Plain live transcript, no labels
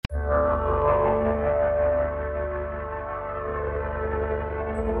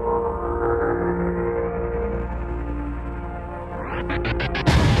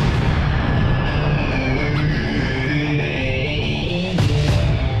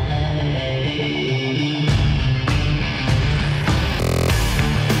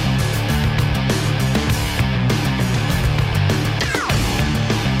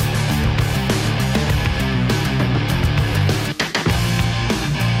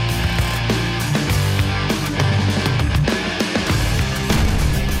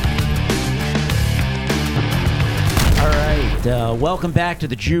Welcome back to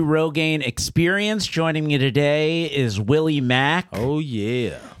the Drew Rogaine Experience. Joining me today is Willie Macc. Oh,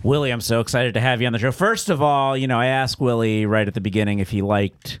 yeah. Willie, I'm so excited to have you on the show. First of all, I asked Willie right at the beginning if he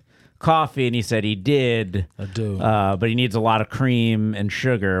liked coffee, and he said he did. I do. But he needs a lot of cream and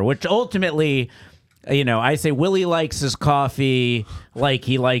sugar, which ultimately, I say Willie likes his coffee like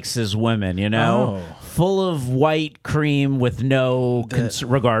he likes his women, full of white cream with no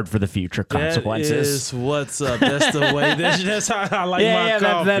regard for the future consequences. That is what's up. That's the way. That's how I like my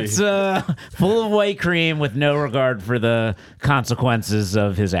coffee. That's full of white cream with no regard for the consequences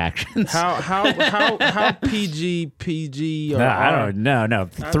of his actions. How PG? I don't know. No,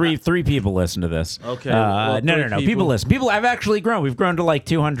 three people listen to this. Okay. No. People listen. People. I've actually grown. We've grown to like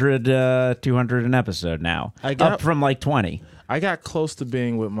 200 an episode now. Up from like 20. I got close to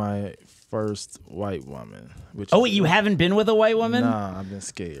being with my first white woman. Wait, you haven't been with a white woman? Nah, I've been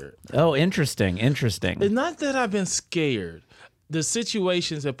scared. Oh, interesting. It's not that I've been scared. The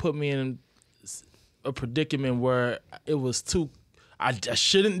situations that put me in a predicament where it was I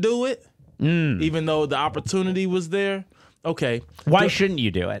shouldn't do it, even though the opportunity was there. Okay. Why shouldn't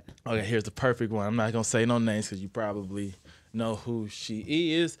you do it? Okay, here's the perfect one. I'm not gonna say no names because you probably know who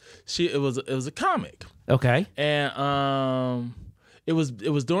she is. It was a comic. Okay. And it was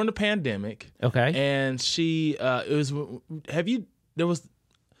during the pandemic. Okay. And there was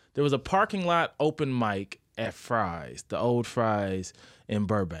a parking lot open mic at Fry's, the old Fry's in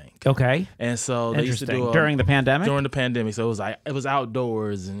Burbank. Okay. And so they used to do during the pandemic? During the pandemic. So it was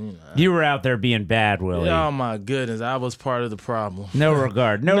outdoors and you were out there being bad, Willie. Oh my goodness, I was part of the problem. No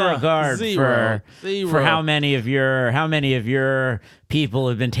regard. No regard zero. For how many of your people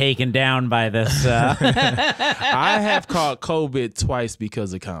have been taken down by this I have caught COVID twice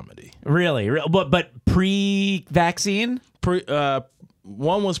because of comedy. Really? But pre-vaccine?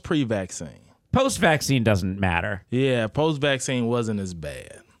 One was pre-vaccine. Post-vaccine doesn't matter. Yeah, post-vaccine wasn't as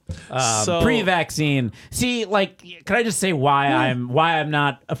bad. Pre-vaccine. See, can I just say why I'm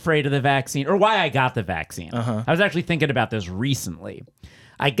not afraid of the vaccine, or why I got the vaccine? I was actually thinking about this recently.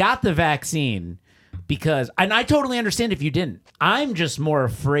 I got the vaccine because, and I totally understand if you didn't. I'm just more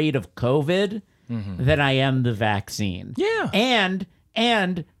afraid of COVID than I am the vaccine. Yeah, and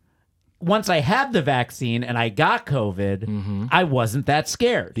once I had the vaccine and I got COVID, I wasn't that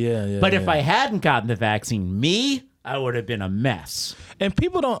scared. But if I hadn't gotten the vaccine, I would have been a mess. And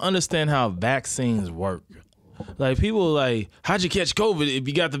people don't understand how vaccines work. Like, people are like, how'd you catch COVID if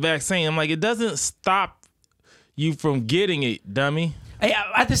you got the vaccine? I'm like, it doesn't stop you from getting it, dummy.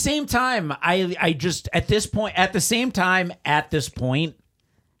 At the same time, I just, at this point, I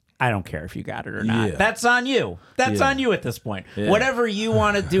don't care if you got it or not. Yeah. That's on you. That's on you at this point. Yeah. Whatever you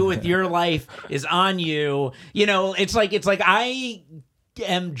want to do with your life is on you. It's like I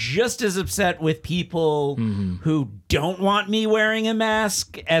am just as upset with people who don't want me wearing a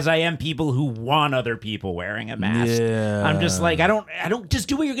mask as I am people who want other people wearing a mask. Yeah. I'm just like, I don't just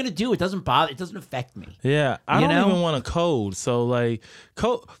do what you're going to do. It doesn't bother. It doesn't affect me. Yeah. I don't even want a cold. So I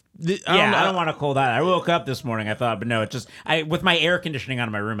don't want a cold. I woke up this morning. I thought, but no, it's just with my air conditioning on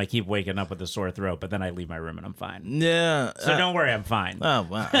in my room, I keep waking up with a sore throat. But then I leave my room and I'm fine. Yeah. So don't worry, I'm fine. Oh,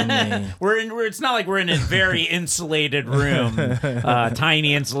 well, I mean, it's not like we're in a very insulated room,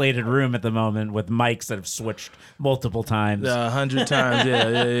 tiny insulated room at the moment with mics that have switched multiple times. 100 times.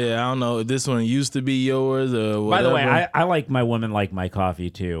 Yeah. I don't know if this one used to be yours or whatever. By the way, I like my women like my coffee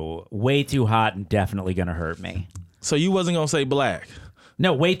too. Way too hot and definitely gonna hurt me. So you wasn't gonna say black?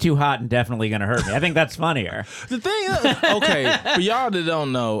 No, way too hot and definitely going to hurt me. I think that's funnier. The thing, okay, for y'all that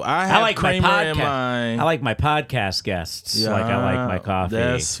don't know, I like creamer in mine. I like my podcast guests like I like my coffee.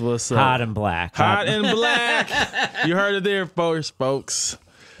 That's what's up. Hot and black. Hot and black. You heard it there, folks.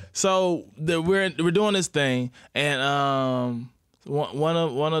 So we're doing this thing, and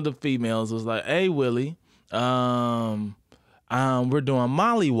one of the females was like, "Hey, Willie, we're doing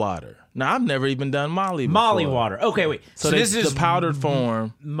Molly water." Now, I've never even done Molly before. Molly water. Okay, wait. So this is the powdered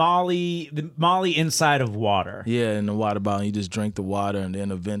form. Molly inside of water. Yeah, in the water bottle. You just drink the water, and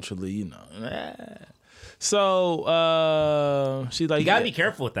then eventually, So she's like, you gotta be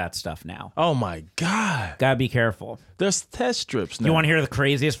careful with that stuff now. Oh my God. Gotta be careful. There's test strips now. You want to hear the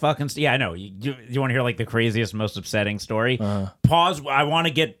craziest fucking... Yeah, I know. You want to hear the craziest, most upsetting story? Pause. I want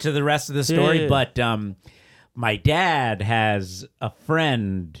to get to the rest of the story, but my dad has a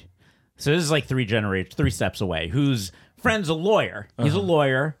friend... So this is like 3 steps away, whose friend's a lawyer. He's a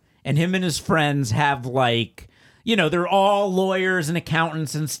lawyer, and him and his friends have they're all lawyers and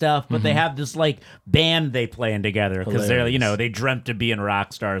accountants and stuff, but they have this like band they play in together because they're, they dreamt of being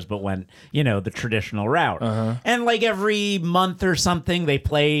rock stars, but went, the traditional route. And like every month or something, they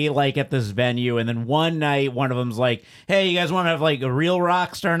play like at this venue. And then one night, one of them's like, hey, you guys want to have like a real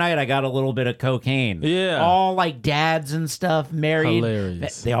rock star night? I got a little bit of cocaine. Yeah. All like dads and stuff, married.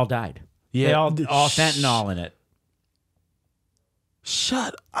 Hilarious. They all died. Yeah. They all fentanyl in it.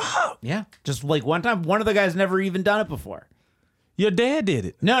 Shut up. Yeah. Just like one time, one of the guys never even done it before. Your dad did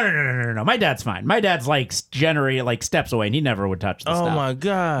it. No. My dad's fine. My dad's like steps away and he never would touch the stuff. Oh my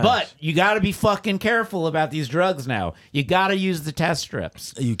God. But you got to be fucking careful about these drugs now. You got to use the test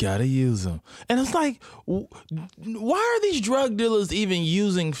strips. You got to use them. And it's like, why are these drug dealers even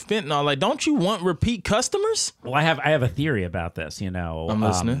using fentanyl? Like, don't you want repeat customers? Well, I have a theory about this, I'm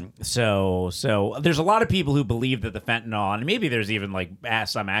listening. So there's a lot of people who believe that the fentanyl, and maybe there's even like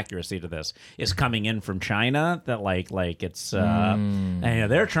some accuracy to this, is coming in from China, that like it's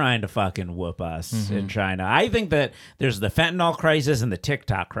and, they're trying to fucking whoop us in China. I think that there's the fentanyl crisis and the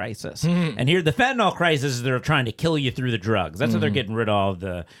TikTok crisis. And here, the fentanyl crisis is they're trying to kill you through the drugs. That's how they're getting rid of all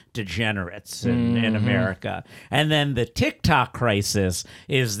the degenerates in America. And then the TikTok crisis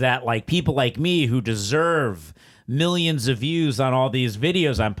is that like people like me who deserve millions of views on all these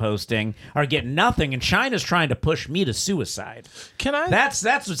videos I'm posting are getting nothing, and China's trying to push me to suicide. Can I? That's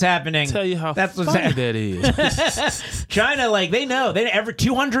what's happening. Tell you how that's funny that is. China, like they know they ever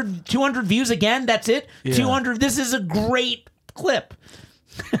 200 views again. That's it. Yeah. 200. This is a great clip.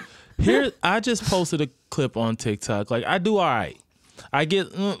 Here, I just posted a clip on TikTok. Like I do all right. I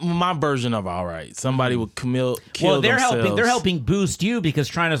get my version of all right. Somebody would kill they're themselves. They're helping boost you because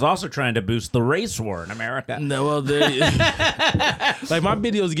China's also trying to boost the race war in America. No, well, like my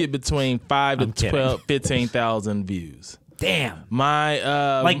videos get between 5 to 12, 15,000 views. Damn.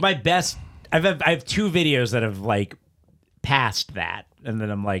 My my best. I have 2 videos that have like passed that, and then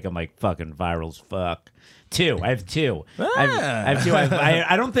I'm like fucking viral as fuck. 2. I have 2. I have 2.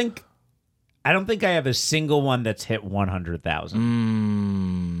 I don't think I have a single one that's hit 100,000.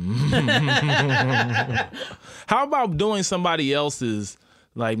 How about doing somebody else's,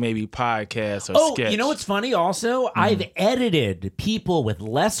 like maybe podcast or sketch? You know what's funny also? I've edited people with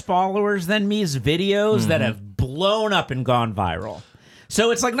less followers than me's videos that have blown up and gone viral.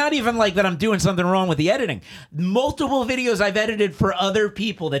 So it's like not even like that I'm doing something wrong with the editing. Multiple videos I've edited for other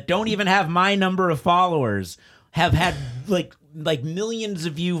people that don't even have my number of followers have had like millions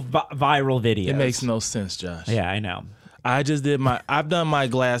of view viral videos. It makes no sense, Josh. Yeah, I know. I've done my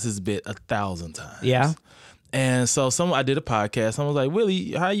glasses bit 1,000 times. Yeah. And so I did a podcast. Someone was like,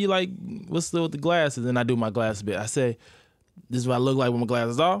 Willie, how you like, what's with the glasses? And I do my glasses bit. I say, this is what I look like with my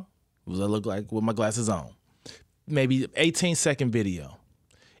glasses off. This is what I look like with my glasses on. Maybe 18-second video.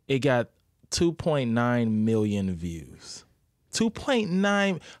 It got 2.9 million views.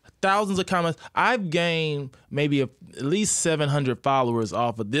 2.9, thousands of comments. I've gained maybe at least 700 followers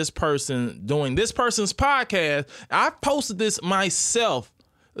off of this person doing this person's podcast. I've posted this myself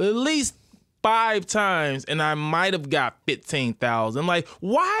at least 5 times, and I might have got 15,000. Like,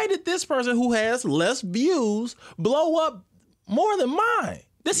 why did this person who has less views blow up more than mine?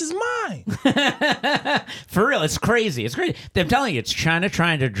 This is mine. For real, it's crazy. It's crazy. I'm telling you, it's China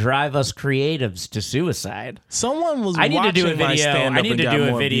trying to drive us creatives to suicide. Someone was I need to do a video. I need to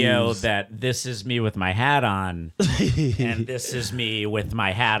do a video that this is me with my hat on, and this is me with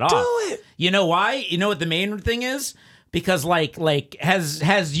my hat off. Do it. You know why? You know what the main thing is? Because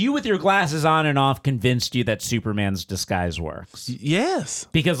has you with your glasses on and off convinced you that Superman's disguise works? Yes.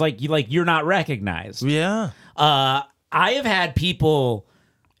 Because you're not recognized. Yeah. I have had people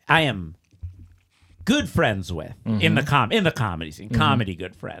I am good friends with in the comedy scene, comedy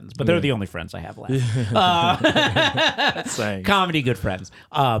good friends, but they're the only friends I have left. Comedy good friends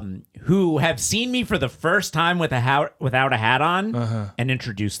who have seen me for the first time without a hat on and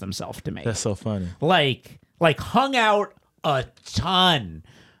introduced themselves to me. That's so funny. Like hung out a ton,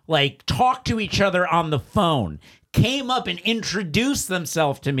 like talked to each other on the phone, came up and introduced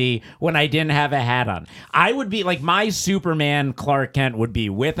themselves to me when I didn't have a hat on. I would be like, my Superman Clark Kent would be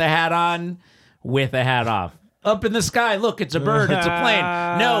with a hat on, with a hat off. Up in the sky, look, it's a bird, it's a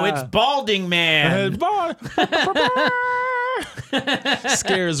plane. No, it's Balding Man. It's bald.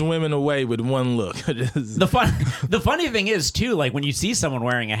 Scares women away with one look. The funny thing is too, like when you see someone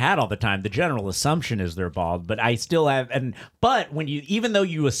wearing a hat all the time, the general assumption is they're bald. But I still have, but when you, even though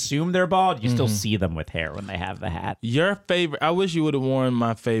you assume they're bald, you still see them with hair when they have the hat. Your favorite? I wish you would have worn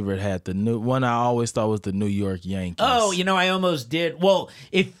my favorite hat. The new one I always thought was the New York Yankees. Oh, I almost did. Well,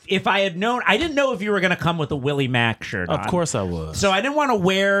 if I had known, I didn't know if you were going to come with a Willie Macc shirt on. Of course I was. So I didn't want to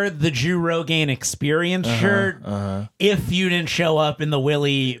wear the Drew Rogaine Experience shirt if you didn't show up in the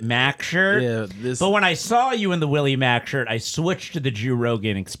Willie Macc shirt. Yeah, but when I saw you in the Willie Macc shirt, I switched to the Drew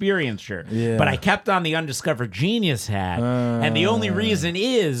Rogaine Experience shirt. Yeah. But I kept on the Undiscovered Genius hat. And the only reason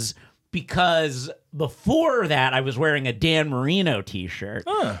is because before that, I was wearing a Dan Marino t-shirt.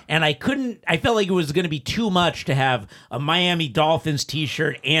 And I felt like it was going to be too much to have a Miami Dolphins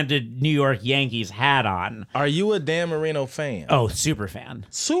t-shirt and a New York Yankees hat on. Are you a Dan Marino fan? Oh, super fan.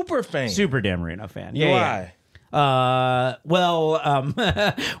 Super fan? Super Dan Marino fan. Yeah. Why?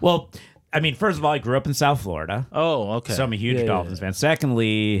 Well, I mean, first of all, I grew up in South Florida. Oh, okay. So I'm a huge Dolphins fan.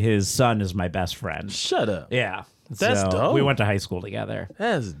 Secondly, his son is my best friend. Shut up. Yeah. That's dope. We went to high school together.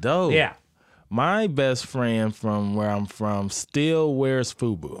 That's dope. Yeah. My best friend from where I'm from still wears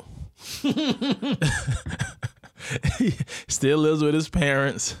FUBU. He still lives with his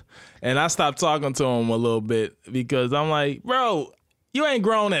parents. And I stopped talking to him a little bit because I'm like, bro, you ain't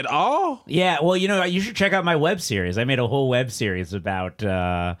grown at all? Yeah, well, you should check out my web series. I made a whole web series about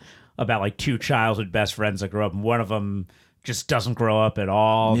like two childhood best friends that grew up, and one of them just doesn't grow up at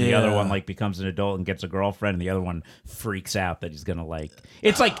all. The other one like becomes an adult and gets a girlfriend, and the other one freaks out that he's gonna like.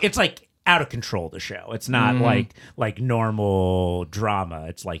 It's like out of control. The show. It's not like normal drama.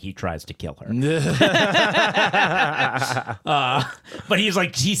 It's like he tries to kill her. But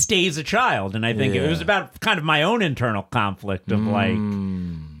he stays a child, and I think it was about kind of my own internal conflict of like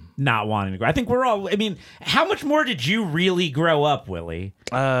not wanting to grow. I think we're all. I mean, how much more did you really grow up, Willie?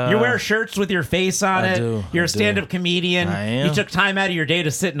 You wear shirts with your face on it. You're a stand-up comedian. I am. You took time out of your day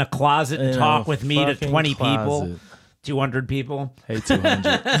to sit in a closet and talk with me to 20 closet. people. 200 people. Hey,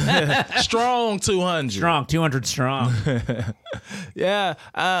 200. Strong 200. Strong, 200 strong. Yeah.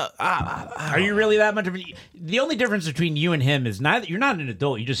 Are you really that much of a... The only difference between you and him is you're not an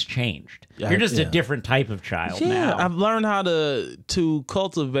adult. You just changed. You're just a different type of child now. I've learned how to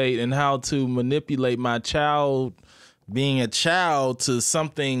cultivate and how to manipulate my child being a child to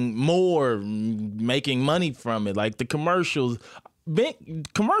something more, making money from it. Like the commercials.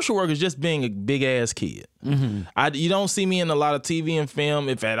 Commercial work is just being a big ass kid. You don't see me in a lot of TV and film,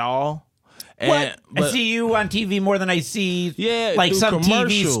 if at all. But I see you on TV more than I see like some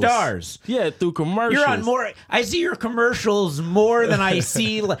TV stars. Yeah, through commercials. You're on more. I see your commercials more than I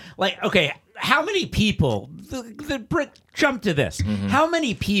see like okay, how many people jump to this? How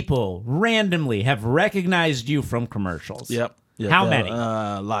many people randomly have recognized you from commercials? Yep. How many?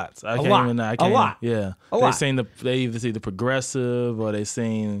 Lots. A lot. Yeah. A lot. They either see the Progressive or they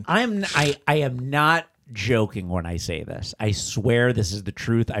seen. I am not joking when I say this. I swear this is the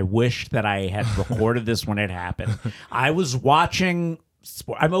truth. I wish that I had recorded this when it happened. I was watching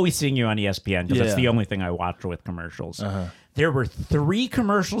sport. I'm always seeing you on ESPN because that's the only thing I watch with commercials. There were 3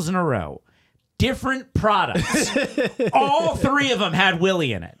 commercials in a row. Different products. All 3 of them had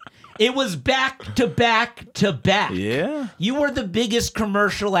Willie in it. It was back to back to back. Yeah. You are the biggest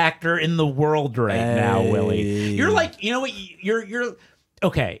commercial actor in the world right now, Willie. You're like, you know what? You're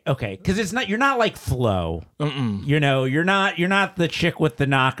okay. Because you're not like Flo. You're not the chick with the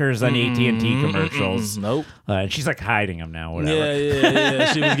knockers on AT&T commercials. Nope. She's like hiding them now. Whatever.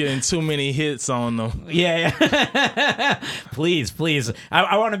 Yeah. She was getting too many hits on them. Yeah. Please.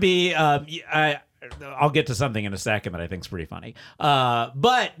 I want to be. I'll get to something in a second that I think is pretty funny.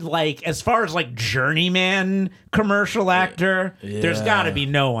 But like, as far as like journeyman commercial actor, there's got to be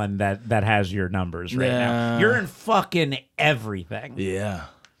no one that has your numbers right now. You're in fucking everything. Yeah.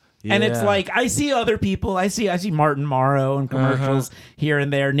 And it's like, I see other people. I see Martin Morrow in commercials here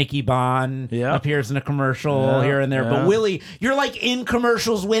and there. Nikki Bond appears in a commercial here and there. But Willie, you're like in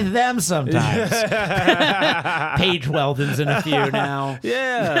commercials with them sometimes. Paige Weldon's in a few now.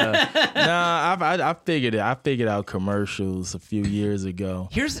 Yeah. I figured it. I figured out commercials a few years ago.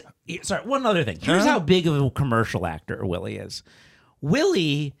 One other thing. Here's how big of a commercial actor Willie is.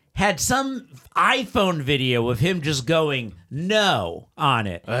 Willie had some iPhone video of him just going no on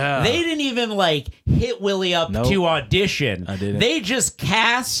it. They didn't even like hit Willie up to audition. I didn't. They just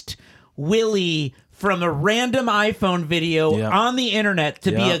cast Willie from a random iPhone video on the internet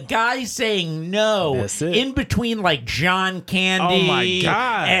to be a guy saying no. That's it. In between like John Candy. Oh my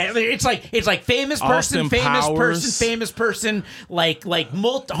God. And it's like famous person, Austin famous Powers. person, famous person, like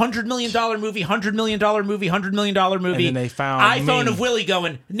 $100 million movie, $100 million movie, $100 million movie. And then they found iPhone me. of Willie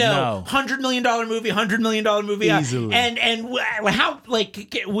going, no. $100 million movie, $100 million movie. Easily. And how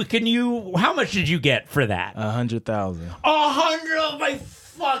how much did you get for that? 100,000. 100, oh my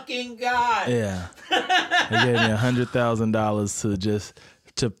fucking God. Yeah. They gave me $100,000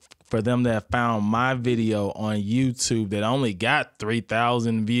 for them to have found my video on YouTube that only got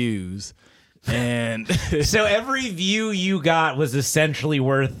 3,000 views. And so every view you got was essentially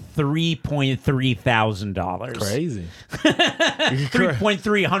worth $3.3 thousand. Crazy.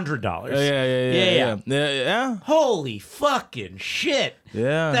 $3,300. Yeah. Holy fucking shit.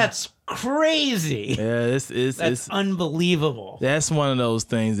 Yeah. That's crazy. Yeah, That's unbelievable. That's one of those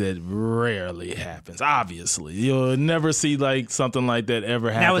things that rarely happens. Obviously, you'll never see like something like that ever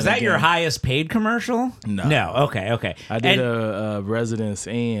happen. Now, was that again. your highest paid commercial? No. Okay. I did a Residence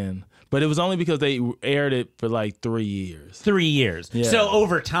Inn, but it was only because they aired it for like 3 years. 3 years. Yeah. So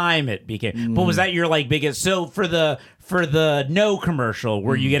over time it became. But was that your like biggest? So for the no commercial,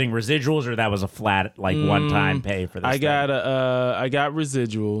 were you getting residuals, or that was a flat like one time pay for this? I got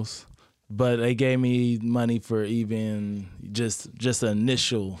residuals, but they gave me money for even just an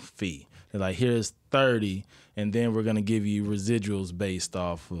initial fee. They're like, here's 30, and then we're gonna give you residuals based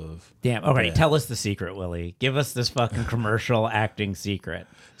off of. Damn. Okay, tell us the secret, Willie. Give us this fucking commercial acting secret.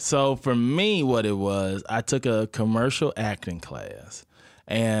 So for me, what it was, I took a commercial acting class.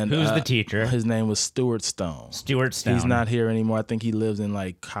 And who's the teacher? His name was Stuart Stone. Stuart Stone. He's not here anymore. I think he lives in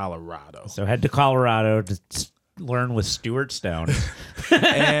like Colorado. So head to Colorado to learn with Stuart Stone.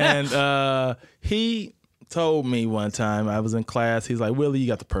 And he told me one time, I was in class, he's like, Willie, you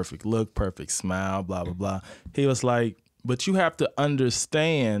got the perfect look, perfect smile, blah, blah, blah. He was like, but you have to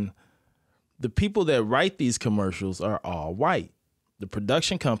understand the people that write these commercials are all white. The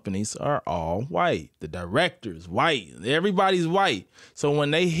production companies are all white. The directors, white. Everybody's white. So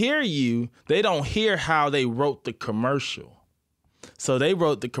when they hear you, they don't hear how they wrote the commercial. So they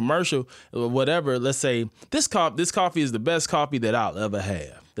wrote the commercial, whatever. Let's say this coffee is the best coffee that I'll ever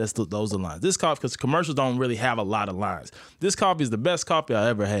have. Those are the lines. This coffee, because commercials don't really have a lot of lines. This coffee is the best coffee I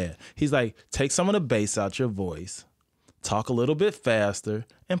ever had. He's like, take some of the bass out your voice, talk a little bit faster,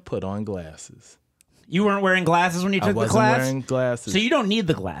 and put on glasses. You weren't wearing glasses when you took the class? I wasn't wearing glasses. So you don't need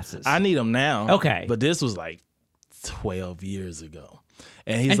the glasses. I need them now. Okay. But this was like 12 years ago.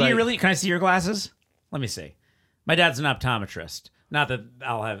 And he's do like, you really, can I see your glasses? Let me see. My dad's an optometrist. Not that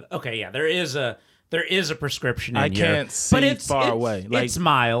I'll have, okay, yeah, there is a prescription in here. I can't see far away. Like, it's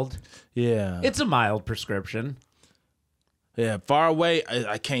mild. Yeah. It's a mild prescription. Yeah, far away,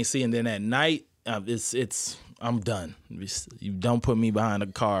 I can't see. And then at night, I'm done. You don't put me behind a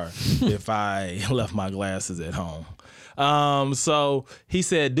car if I left my glasses at home. So he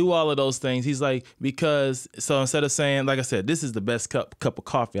said, do all of those things. He's like, so instead of saying, like I said, this is the best cup of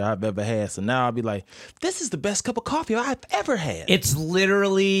coffee I've ever had. So now I'll be like, this is the best cup of coffee I've ever had. It's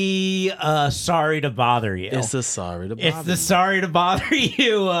literally sorry to bother you. It's the sorry to bother you. It's the sorry to bother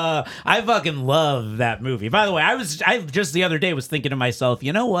you. I fucking love that movie. By the way, I just the other day was thinking to myself,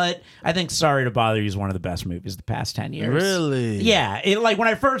 you know what? I think Sorry to Bother You is one of the best movies of the past 10 years. Really? Yeah. Like when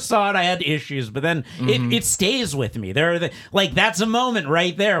I first saw it, I had issues, but then it stays with me. That's a moment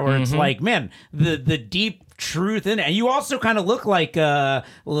right there where it's like, man, the deep truth in it. And you also kind of look like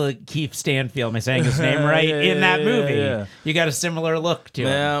Keith Stanfield. Am I saying his name right? In that movie. Yeah. You got a similar look to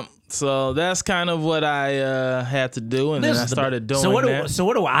him. So that's kind of what I had to do, and then I started doing that. So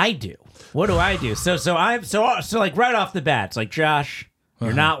what do I do? What do I do? So like right off the bat, it's like, Josh,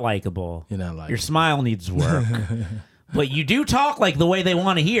 you're not likable. You're not likable. Your smile needs work. But you do talk like the way they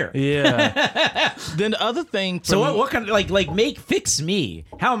want to hear. Yeah. Then the other thing. So what kind of fix me?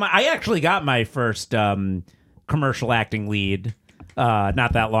 How am I actually got my first commercial acting lead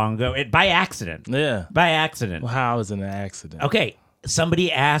not that long ago. By accident. Yeah. By accident. Well, how is it an accident? Okay.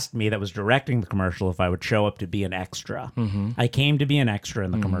 Somebody asked me that was directing the commercial if I would show up to be an extra. Mm-hmm. I came to be an extra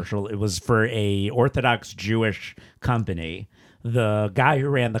in the commercial. It was for a Orthodox Jewish company. The guy who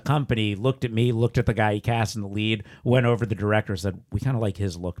ran the company looked at me, looked at the guy he cast in the lead, went over to the director, said, we kind of like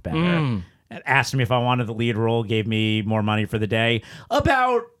his look better. And asked me if I wanted the lead role, gave me more money for the day.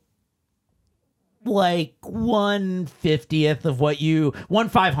 About like 1/500th of what you,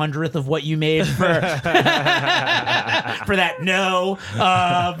 1/500th of what you made for for that no.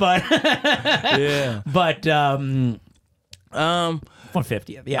 But yeah. But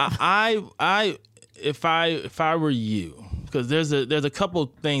 1/50th. Yeah. I if I were you, because there's a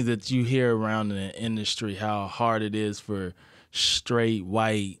couple things that you hear around in the industry, how hard it is for straight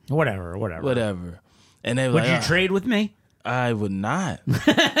white whatever. And they Would you trade with me? I would not.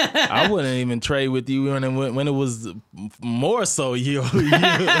 I wouldn't even trade with you when it was more so you.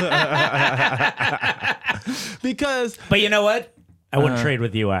 Because. But you know what? I wouldn't trade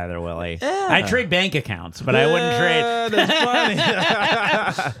with you either, Willie. Yeah. I trade bank accounts, but I wouldn't trade. That's funny.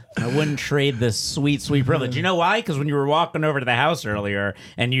 I wouldn't trade this sweet, sweet privilege. You know why? Because when you were walking over to the house earlier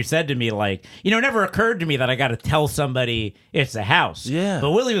and you said to me, like, it never occurred to me that I got to tell somebody it's a house. Yeah.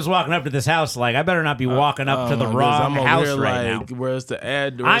 But Willie was walking up to this house like, I better not be walking up to the wrong house right now. Where's the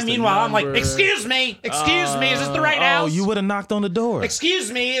address? Meanwhile, I'm like, excuse me, is this the right house? Oh, you would have knocked on the door.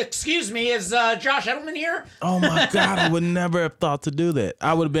 Excuse me, is Josh Edelman here? Oh my God, I would never have thought to do that.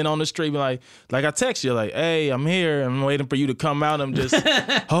 I would have been on the street, like I text you, like, hey, I'm here. I'm waiting for you to come out. I'm just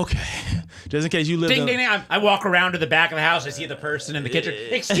okay, just in case you live. Ding, ding, ding. I walk around to the back of the house. I see the person in the kitchen.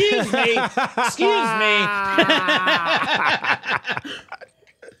 Excuse me.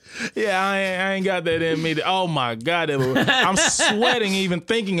 Yeah, I ain't got that in me. Oh my God, I'm sweating even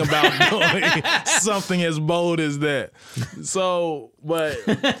thinking about doing something as bold as that. So, but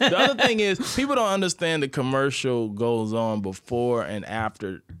the other thing is, people don't understand the commercial goes on before and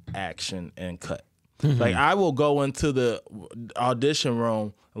after action and cut. Mm-hmm. Like, I will go into the audition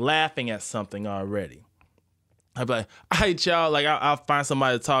room laughing at something already. I'd be like, all right, y'all. Like, I'll find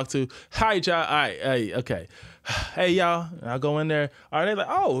somebody to talk to. Hi, y'all. All right, hey, okay. Hey, y'all. And I'll go in there. Are they like,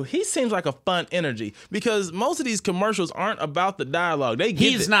 oh, he seems like a fun energy? Because most of these commercials aren't about the dialogue.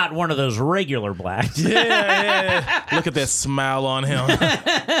 He's not one of those regular blacks. Yeah. Look at that smile on him.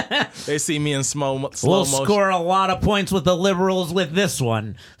 They see me in slow motion. We'll score a lot of points with the liberals with this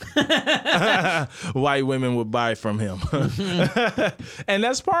one. White women would buy from him. And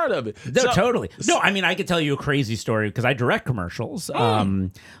that's part of it. No, totally. No, I mean, I could tell you a crazy story because I direct commercials.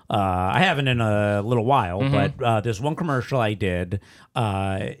 I haven't in a little while, but there's one commercial I did.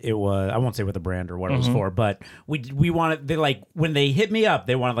 It was, I won't say what the brand or what it was for, but we wanted, when they hit me up,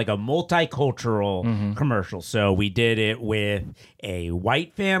 they wanted like a multicultural commercial. So we did it with a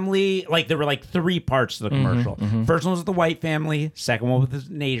white family. Like, there were like three parts to the commercial. First one was with the white family. Second one with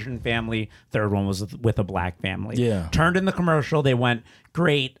an Asian family. Third one was with a black family. Yeah. Turned in the commercial. They went,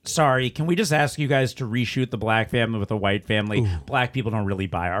 great. Sorry. Can we just ask you guys to reshoot the black family with a white family? Ooh. Black people don't really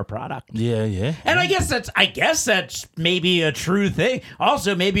buy our product. Yeah. And I guess that's maybe a true thing.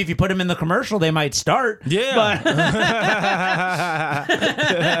 Also, maybe if you put them in the commercial, they might start. Yeah. But that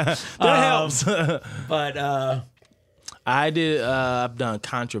helps. But I've done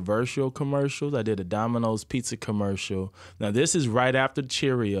controversial commercials. I did a Domino's pizza commercial. Now, this is right after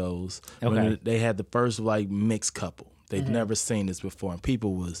Cheerios. Okay. When they had the first mixed couple. They'd never seen this before,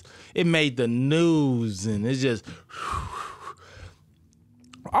 and it made the news, and it's just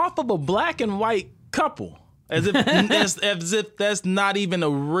off of a black and white couple, as if that's not even a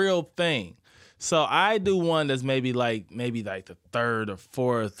real thing. So I do one that's maybe like the third or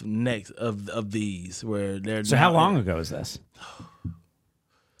fourth next of these where they're. So how long ago is this?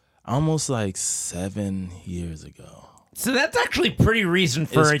 Almost like 7 years ago. So that's actually pretty recent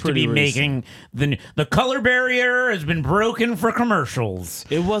for it to be making the color barrier has been broken for commercials.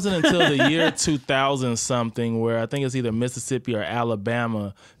 It wasn't until the year 2000 something where I think it's either Mississippi or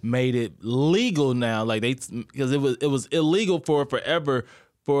Alabama made it legal now. Like because it was illegal for forever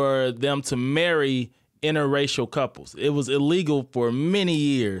for them to marry interracial couples. It was illegal for many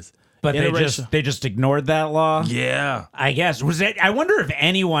years. But they just ignored that law? Yeah. I guess. I wonder if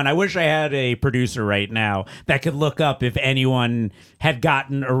anyone, I wish I had a producer right now that could look up if anyone had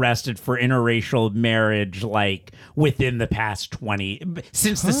gotten arrested for interracial marriage like within the past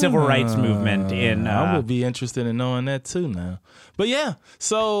since the civil rights movement in I would be interested in knowing that too now. But yeah,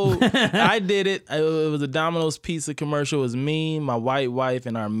 so I did it. It was a Domino's pizza commercial. It was me, my white wife,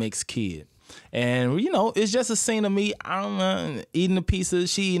 and our mixed kid. And, it's just a scene of me, I don't know, eating the pizza,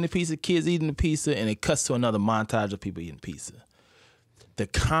 she eating the pizza, kids eating the pizza, and it cuts to another montage of people eating pizza. The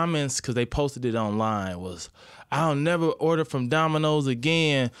comments, because they posted it online, was, I'll never order from Domino's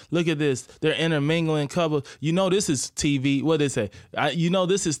again. Look at this. They're intermingling couples. This is TV. What did they say?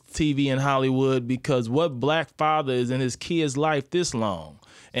 This is TV in Hollywood because what black father is in his kid's life this long?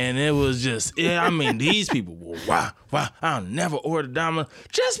 And it was just, these people, wow, I'll never order Domino's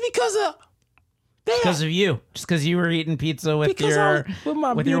just because of... Because of you, just because you were eating pizza with your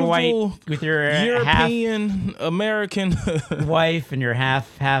European half American wife and your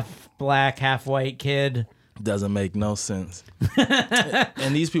half black, half white kid. Doesn't make no sense.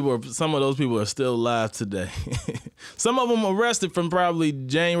 And some of those people are still alive today. Some of them arrested from probably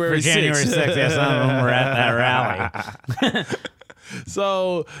January 6th. January 6th, yeah, some of them were at that rally.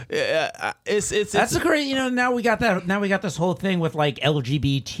 So it's that's a great, now we got that. Now we got this whole thing with like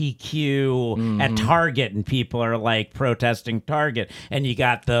LGBTQ at Target, and people are like protesting Target, and you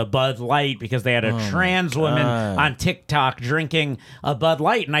got the Bud Light because they had a trans woman on TikTok drinking a Bud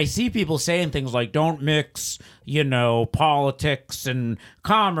Light, and I see people saying things like, "Don't mix, politics and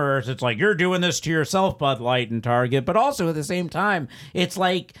commerce." It's like, you're doing this to yourself, Bud Light and Target, but also at the same time, it's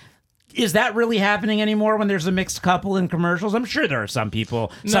like, is that really happening anymore when there's a mixed couple in commercials? I'm sure there are some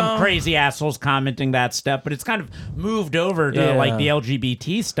people, some crazy assholes commenting that stuff, but it's kind of moved over to like the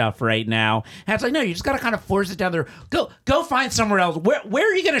LGBT stuff right now. And it's like, no, you just got to kind of force it down there. Go find somewhere else. Where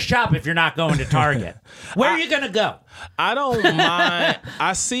are you going to shop if you're not going to Target? Where are you going to go? I don't mind.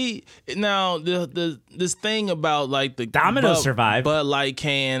 I see now this thing about like the Domino's survive, Bud Light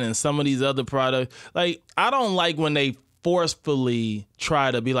can and some of these other products. Like, I don't like when they forcefully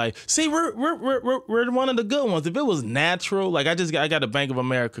try to be like, see, we're one of the good ones. If it was natural, like I got a Bank of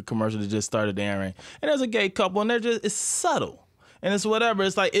America commercial that just started airing, and there's a gay couple, and it's subtle, and it's whatever.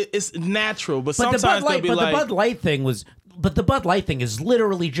 It's like it's natural, but sometimes they'll be like, the Bud Light thing is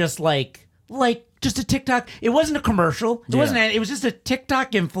literally just like just a TikTok. It wasn't a commercial. It wasn't. It was just a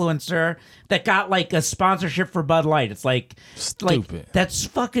TikTok influencer that got like a sponsorship for Bud Light. It's like stupid. That's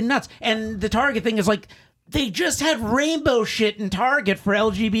fucking nuts. And the Target thing is like, they just had rainbow shit in Target for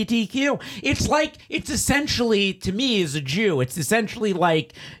LGBTQ. It's essentially, to me as a Jew, it's essentially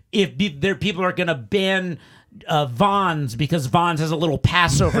like if people are going to ban Vons because Vons has a little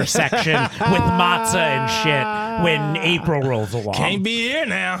Passover section with matzah and shit when April rolls along. Can't be here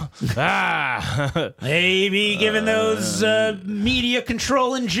now. They be giving those media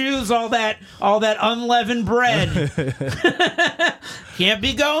controlling Jews all that unleavened bread. Can't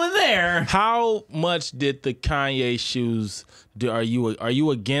be going there. How much did the Kanye shoes do? Are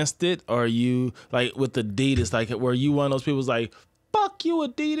you against it? Or are you like with Adidas? Like, were you one of those people who's like, fuck you,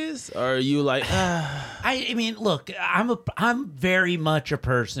 Adidas? Or are you like, I mean, look, I'm very much a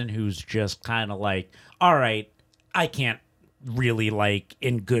person who's just kind of like, all right, I can't really like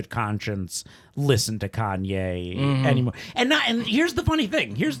in good conscience listen to Kanye anymore. And here's the funny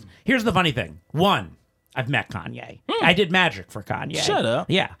thing. Here's the funny thing. One, I've met Kanye. I did magic for Kanye. Shut up.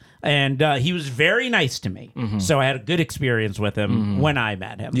 Yeah. And he was very nice to me. So I had a good experience with him when I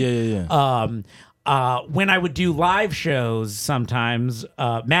met him. Yeah. When I would do live shows, sometimes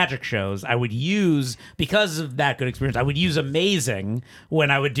magic shows, I would use, because of that good experience, I would use Amazing when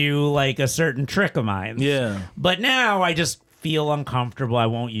I would do like a certain trick of mine. Yeah. But now I just feel uncomfortable. I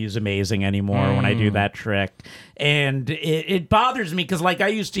won't use Amazing anymore when I do that trick. And it bothers me because like I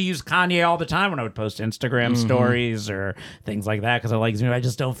used to use Kanye all the time when I would post Instagram stories or things like that because I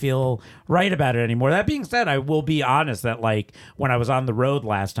just don't feel right about it anymore. That being said, I will be honest that like when I was on the road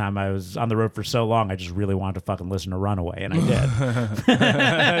last time, I was on the road for so long, I just really wanted to fucking listen to Runaway, and I did.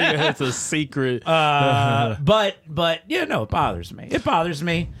 It's a secret. But yeah, no, it bothers me. It bothers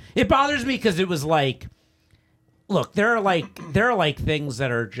me because it was like, look, there are like things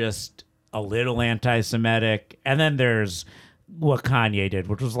that are just a little anti-Semitic, and then there's what Kanye did,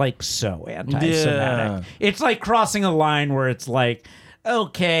 which was like so anti-Semitic. Yeah. It's like crossing a line where it's like,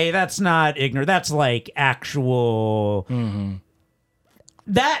 okay, that's not ignorant. That's like actual.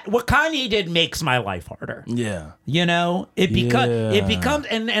 That what Kanye did makes my life harder. Yeah, it becomes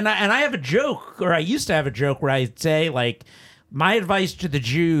and I have a joke, or I used to have a joke where I say like, my advice to the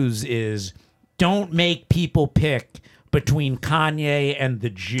Jews is, don't make people pick between Kanye and the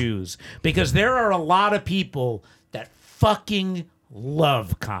Jews, because there are a lot of people that fucking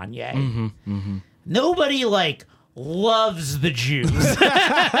love Kanye. Nobody like loves the Jews.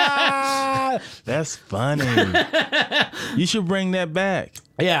 That's funny. You should bring that back.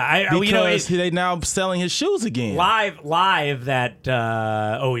 Yeah, because they now selling his shoes again. Live, that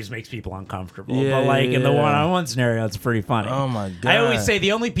always makes people uncomfortable. But like in the one-on-one scenario, it's pretty funny. Oh my God! I always say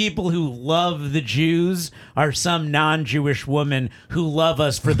the only people who love the Jews are some non-Jewish women who love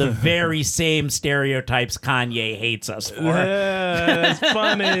us for the very same stereotypes Kanye hates us for. Yeah, that's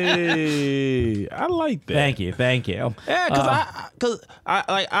funny. I like that. Thank you. Yeah, because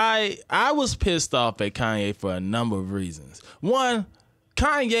I was pissed off at Kanye for a number of reasons. One,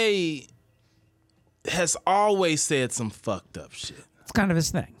 Kanye has always said some fucked up shit. It's kind of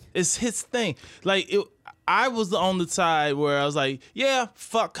his thing. It's his thing. Like, I was on the side where I was like, yeah,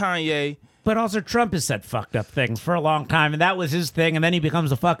 fuck Kanye. But also Trump has said fucked up things for a long time, and that was his thing, and then he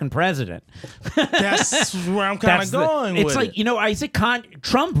becomes a fucking president. That's where I'm kind of going with it. It's like, I say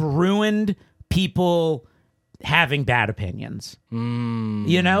Trump ruined people having bad opinions.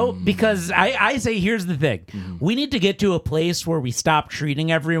 You know, because I say, here's the thing. We need to get to a place where we stop treating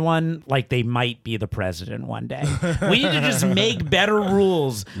everyone like they might be the president one day. We need to just make better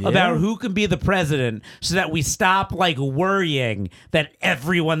rules about who can be the president so that we stop like worrying that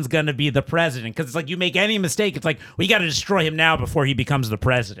everyone's going to be the president. Because it's like you make any mistake, it's like, we got to destroy him now before he becomes the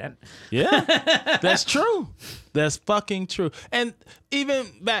president. Yeah, that's true. That's fucking true. And even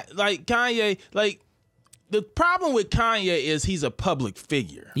back, like Kanye, like, the problem with Kanye is he's a public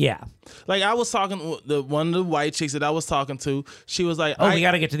figure. Yeah. Like, I was talking to one of the white chicks that I was talking to. She was like, we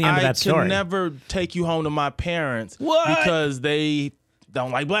got to get to the end of that story. I can never take you home to my parents because they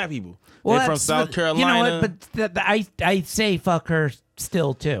don't like black people. Well, they're from South Carolina. You know what? But I say fuck her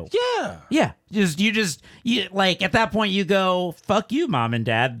still too. Yeah. Yeah. You like at that point you go, fuck you, mom and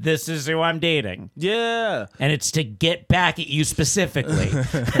dad. This is who I'm dating. Yeah. And it's to get back at you specifically.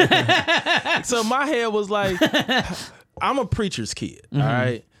 So my head was like, I'm a preacher's kid. All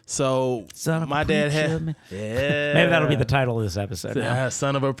right. So my dad had, maybe that'll be the title of this episode.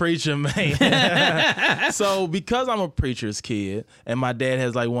 Son of a preacher, man. So because I'm a preacher's kid and my dad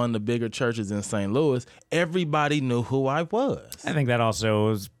has like one of the bigger churches in St. Louis, everybody knew who I was. I think that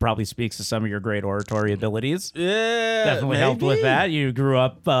also probably speaks to some of your great oratory abilities. Yeah, definitely helped with that. You grew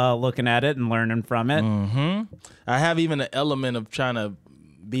up looking at it and learning from it. I have even an element of trying to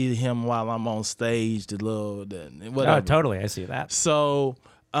be him while I'm on stage, whatever. Oh, totally. I see that. So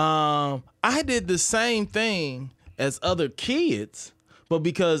I did the same thing as other kids, but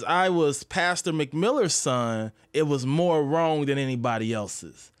because I was Pastor McMiller's son, it was more wrong than anybody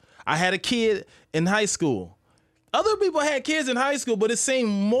else's. I had a kid in high school. Other people had kids in high school, but it seemed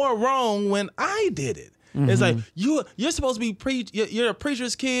more wrong when I did it. It's like, you're supposed to be you're a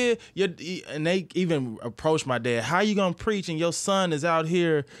preacher's kid. And they even approached my dad. How you gonna preach and your son is out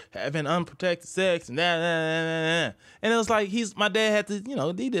here having unprotected sex and that. And it was like my dad had to,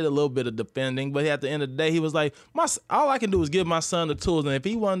 he did a little bit of defending, but at the end of the day, he was like, all I can do is give my son the tools, and if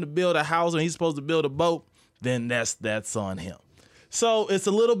he wanted to build a house and he's supposed to build a boat, then that's on him. So it's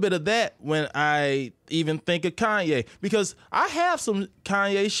a little bit of that when I even think of Kanye, because I have some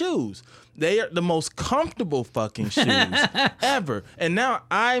Kanye shoes. They are the most comfortable fucking shoes ever. And now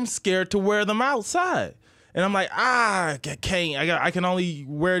I'm scared to wear them outside. And I'm like, I can't. I can only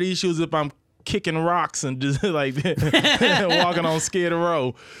wear these shoes if I'm kicking rocks and just like walking on Skid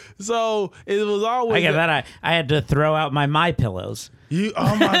Row. So it was always. I get that. I had to throw out my pillows.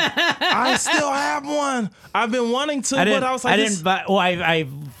 I still have one. I've been wanting to, but I was like, I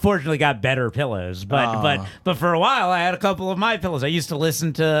fortunately got better pillows, but for a while I had a couple of my pillows. I used to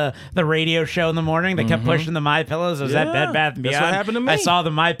listen to the radio show in the morning. They kept pushing the my pillows. I was at Bed Bath & Beyond. That's what happened to me. I saw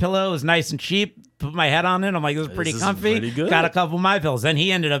the my pillow. It was nice and cheap. Put my head on it. I'm like, this is pretty comfy. Pretty good. Got a couple of my pillows. Then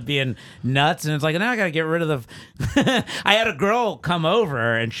he ended up being nuts, and it's like, now I gotta get rid of the. I had a girl come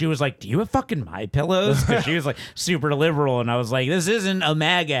over, and she was like, "Do you have fucking my pillows?" Because she was like super liberal, and I was like, "This isn't a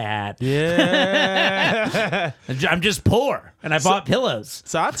MAGA hat. Yeah, I'm just poor, and I bought pillows."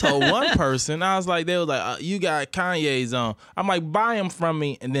 So I told one person, I was like, they was like, "You got Kanye's on." I'm like, buy them from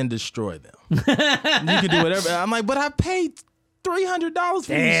me and then destroy them. You can do whatever. I'm like, but I paid $300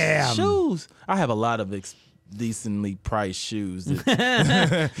 for these shoes. I have a lot of decently priced shoes.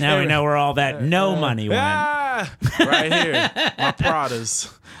 Now we know where all that money went. Right here, my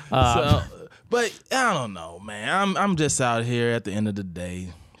Pradas. But I don't know, man. I'm just out here at the end of the day,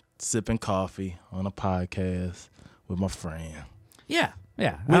 sipping coffee on a podcast with my friend. Yeah.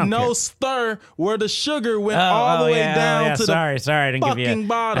 With no stir, where the sugar went all the way down to sorry, I didn't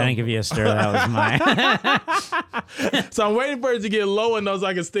bottom. I didn't give you a stir. That was mine. So I'm waiting for it to get low enough so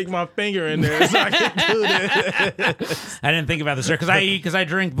I can stick my finger in there so I can do this. I didn't think about the stir because I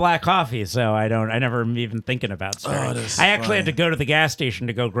drink black coffee, so I never even thinking about stirring. I actually had to go to the gas station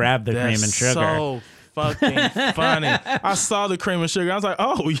to go grab the cream and sugar. So fucking funny. I saw the cream and sugar. I was like,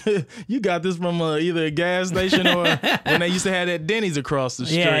 oh, you got this from either a gas station or when they used to have that Denny's across the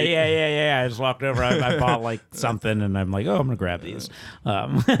street. Yeah. I just walked over. I bought like something, and I'm like, I'm gonna grab these.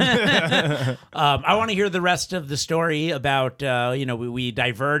 I want to hear the rest of the story about. We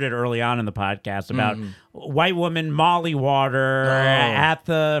diverted early on in the podcast about white woman Molly Water at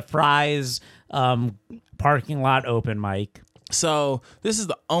the Fry's parking lot open mic. So this is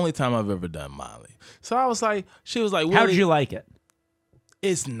the only time I've ever done Molly. So I was like, she was like, how did you like it?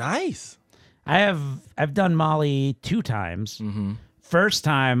 It's nice. I've done Molly 2 times. First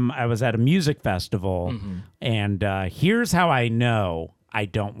time I was at a music festival, and here's how I know I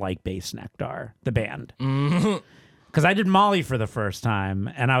don't like Bass Nectar, the band. Because I did Molly for the first time,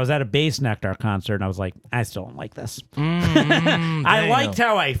 and I was at a Bass Nectar concert, and I was like, I still don't like this. I liked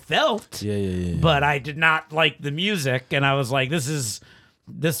how I felt, but I did not like the music, and I was like, this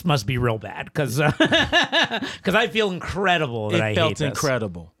must be real bad, because I feel incredible that I hate this. It felt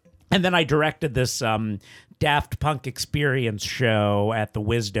incredible. And then I directed this Daft Punk Experience show at the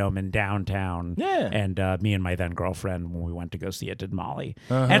Wisdom in downtown. Yeah. And me and my then girlfriend, when we went to go see it, did Molly.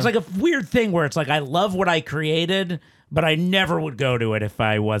 And it's like a weird thing where it's like I love what I created, but I never would go to it if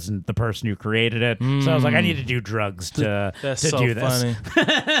I wasn't the person who created it. So I was like, I need to do drugs to do this. Funny.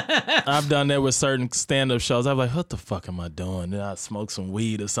 I've done that with certain stand-up shows. I'm like, what the fuck am I doing? Then I smoke some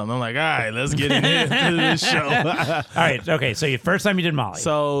weed or something. I'm like, all right, let's get in here to this show. All right, okay. So first time you did Molly.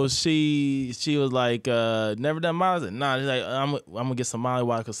 So she was like, never done Molly? I said, nah. She's like, I'm gonna get some Molly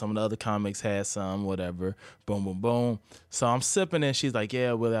Water because some of the other comics had some, whatever. Boom, boom, boom. So I'm sipping and she's like,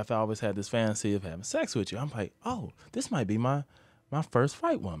 yeah, Willie, I've always had this fantasy of having sex with you. I'm like, oh, this might be my first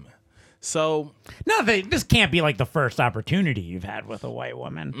white woman. So no, this can't be like the first opportunity you've had with a white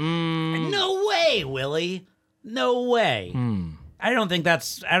woman. No way, Willie. No way. I don't think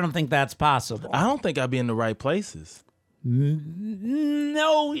that's possible. I don't think I'd be in the right places.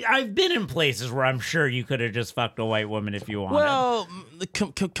 No, I've been in places where I'm sure you could have just fucked a white woman if you wanted. Well,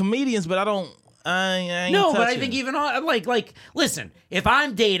 comedians, but I don't. I ain't no, touching. but I think even like listen, if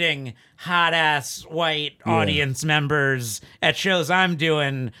I'm dating hot ass white audience members at shows I'm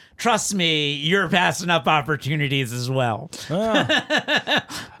doing, trust me, you're passing up opportunities as well.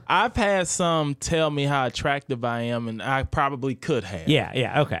 I've had some tell me how attractive I am, and I probably could have.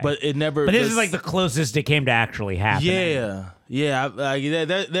 Yeah, okay. But it never. But this is like the closest it came to actually happening. Yeah.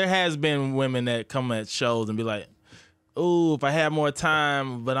 There has been women that come at shows and be like, ooh, if I had more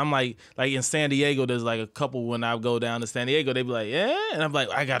time. But I'm like in San Diego, there's like a couple when I go down to San Diego, they be like, yeah. And I'm like,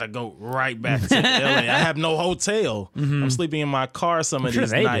 I got to go right back to LA. I have no hotel. I'm sleeping in my car some of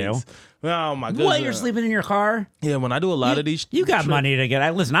these nights. Do. Oh, my goodness. What, you're sleeping in your car? Yeah, when I do a lot of these. You got money to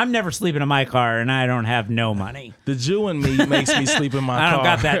get. Listen, I'm never sleeping in my car, and I don't have no money. The Jew in me makes me sleep in my car. I don't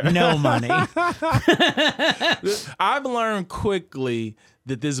got that no money. I've learned quickly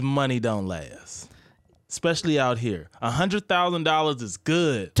that this money don't last. Especially out here, $100,000 is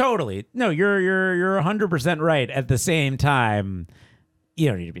good. Totally. No, you're 100% right. At the same time, you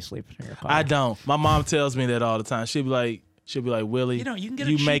don't need to be sleeping in your car. I don't. My mom tells me that all the time. She'll be like, Willie, you can get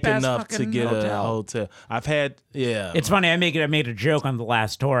you make enough to get a hotel. I've had, It's funny. I made a joke on the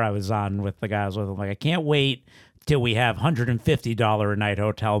last tour I was on with the guys with. I'm like, I can't wait till we have $150 a night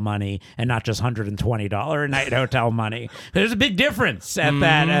hotel money and not just $120 a night hotel money. There's a big difference at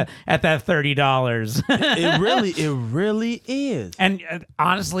that $30. It really is. And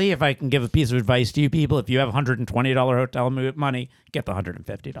honestly, if I can give a piece of advice to you people, if you have $120 hotel money, get the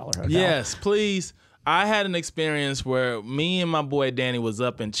 $150 hotel. Yes, please. I had an experience where me and my boy Danny was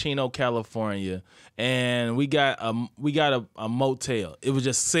up in Chino, California, and we got a motel. It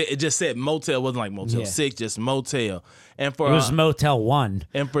just said motel. It wasn't like Motel 6, just motel. And for it was Motel 1.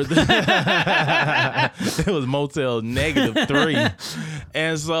 And for it was Motel -3.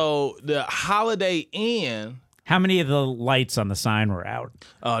 And so the Holiday Inn. How many of the lights on the sign were out?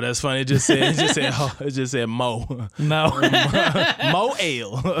 Oh, that's funny. It just said Mo. Mo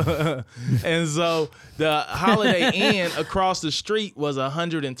Ale. And so the Holiday Inn across the street was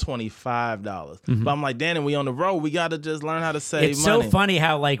 $125. But I'm like, Danny, we on the road. We got to just learn how to save money. It's so funny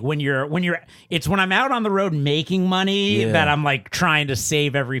how like when I'm out on the road making money that I'm like trying to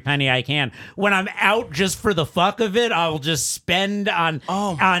save every penny I can. When I'm out just for the fuck of it, I'll just spend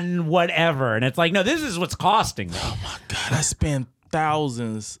on whatever. And it's like, no, this is what's costing me. Oh my God, I spend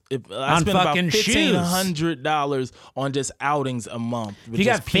thousands. I on spend about fucking $1,500 on just outings a month. If you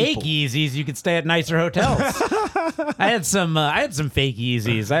got fake Yeezys, you could stay at nicer hotels. I had some fake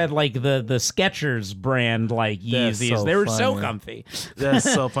Yeezys. I had like the Skechers brand like Yeezys. So they were funny. so comfy. That's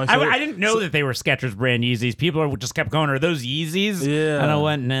so funny. I didn't know that they were Skechers brand Yeezys. People just kept going, "Are those Yeezys?" Yeah. And I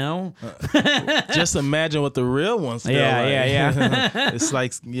went, "No." Just imagine what the real ones feel like. Yeah. It's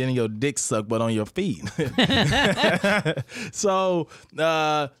like getting your dick sucked, but on your feet. So,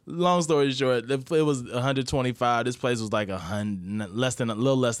 long story short, it was 125. This place was like a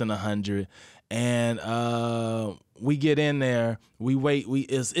little less than 100. And we get in there, we wait.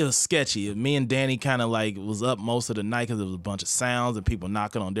 It was sketchy. Me and Danny kind of like was up most of the night because there was a bunch of sounds and people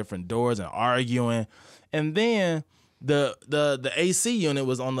knocking on different doors and arguing. And then the AC unit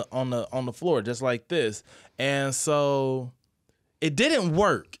was on the floor just like this, and so it didn't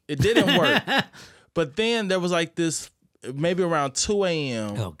work. But then there was like this. Maybe around 2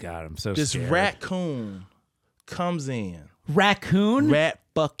 a.m. Oh God, I'm so this scared. raccoon comes in. Raccoon? Rat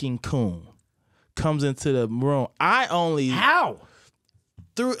fucking coon comes into the room. I only How?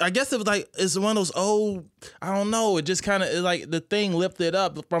 through. I guess it was like it's one of those old. I don't know. It just kind of like the thing lifted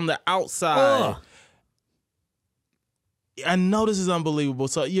up from the outside. Ugh. I know this is unbelievable.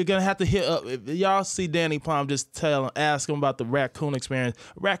 So you're gonna have to hit up. If y'all see Danny Palm, just ask him about the raccoon experience.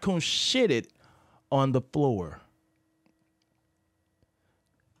 Raccoon shitted on the floor.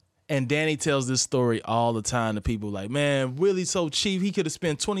 And Danny tells this story all the time to people like, man, Willie's so cheap, he could have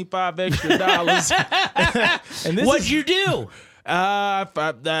spent $25 extra. And What'd you do?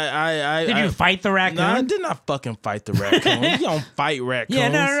 Did you fight the raccoon? No, I did not fucking fight the raccoon. You don't fight raccoons. Yeah,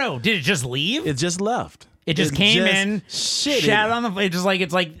 no. Did it just leave? It just left. It just came in, shitted. shat on the. It's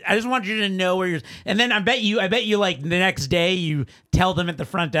like I just want you to know where you're. And then I bet you like the next day you tell them at the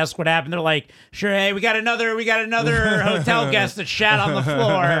front desk what happened. They're like, sure, hey, we got another hotel guest that shat on the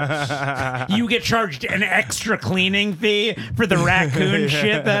floor. You get charged an extra cleaning fee for the raccoon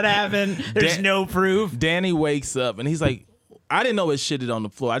shit that happened. There's no proof. Danny wakes up and he's like, I didn't know it shitted on the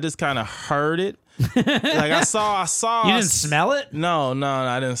floor. I just kind of heard it. Like I saw. You didn't smell it? No,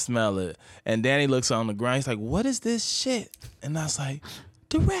 I didn't smell it. And Danny looks on the ground. He's like, "What is this shit?" And I was like,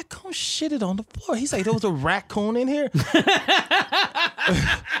 "The raccoon shitted on the floor." He's like, "There was a raccoon in here."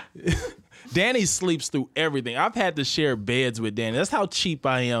 Danny sleeps through everything. I've had to share beds with Danny. That's how cheap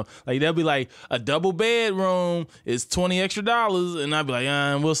I am. Like they'll be like, a double bedroom is $20 extra, and I'd be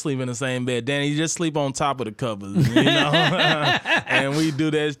like, we'll sleep in the same bed. Danny, you just sleep on top of the covers, you know. And we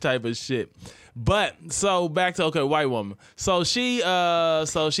do that type of shit. But so back to white woman. So she's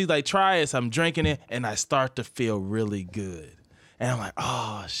like, try it. So I'm drinking it, and I start to feel really good. And I'm like,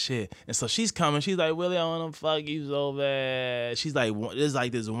 oh shit. And so she's coming. She's like, Willie, I wanna fuck you so bad. She's like, it's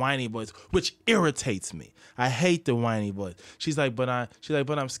like this whiny voice, which irritates me. I hate the whiny voice. She's like, but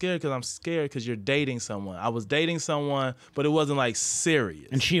I'm scared because you're dating someone. I was dating someone, but it wasn't like serious.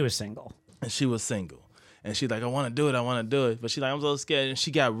 And she was single. And she's like, I want to do it. But she's like, I'm so scared. And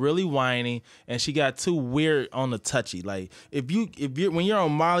she got really whiny, and she got too weird on the touchy. Like, when you're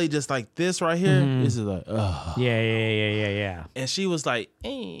on Molly just like this right here, this is like, ugh. Yeah. And she was like,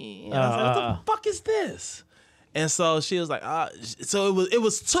 and I was like, what the fuck is this? And so she was like, so it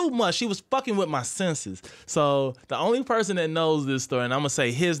was too much. She was fucking with my senses. So the only person that knows this story, and I'm going to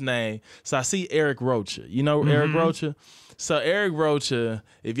say his name, so I see Eric Rocha. You know Eric Rocha? So Eric Rocha,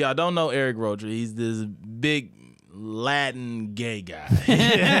 if y'all don't know Eric Rocha, he's this big Latin gay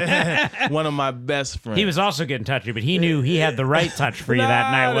guy. One of my best friends. He was also getting touchy, but he knew he had the right touch for you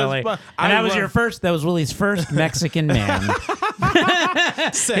that night, Willie. And that was Willie's first Mexican man.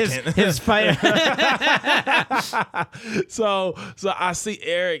 Second. His fight. So I see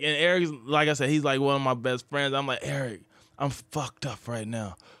Eric, and Eric's, like I said, he's like one of my best friends. I'm like, Eric, I'm fucked up right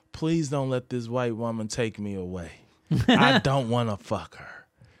now. Please don't let this white woman take me away. I don't want to fuck her.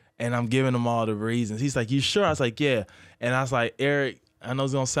 And I'm giving him all the reasons. He's like, you sure? I was like, yeah. And I was like, Eric, I know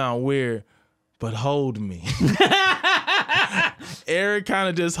it's going to sound weird, but hold me. Eric kind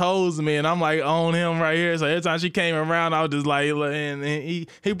of just holds me, and I'm like on him right here. So every time she came around, I was just like, and he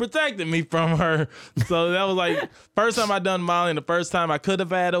protected me from her. So that was like first time I done Molly, and the first time I could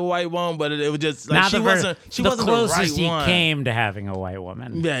have had a white woman, but it was just like she wasn't the closest right one. He came to having a white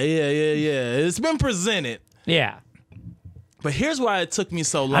woman. Yeah. It's been presented. Yeah. But here's why it took me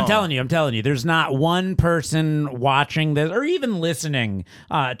so long. I'm telling you, there's not one person watching this or even listening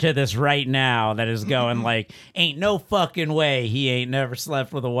to this right now that is going like, ain't no fucking way he ain't never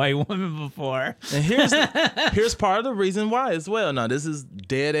slept with a white woman before. And here's part of the reason why as well. Now, this is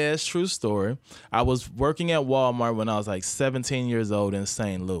dead ass true story. I was working at Walmart when I was like 17 years old in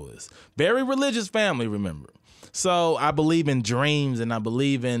St. Louis. Very religious family, remember. So I believe in dreams, and I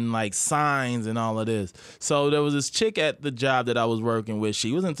believe in like signs and all of this. So there was this chick at the job that I was working with.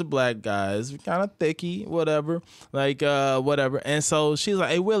 She was into black guys, kind of thicky, whatever. And so she's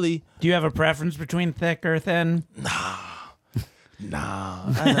like, hey, Willie. Do you have a preference between thick or thin? Nah.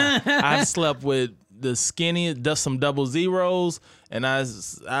 I've slept with the skinny, some double zeros, and I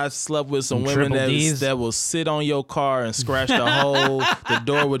slept with some women that will sit on your car and scratch the hole. The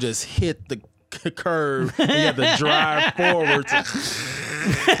door would just hit the curve. You have to drive forward.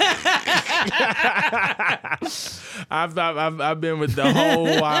 I've been with the whole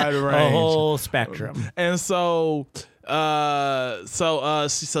wide range, a whole spectrum. And so she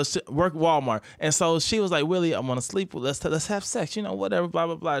worked Walmart, and so she was like, Willie, I want to sleep with, let's have sex, whatever, blah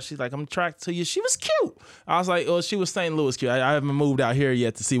blah blah. She's like, I'm attracted to you. She was cute. I was like, she was St. Louis cute. I haven't moved out here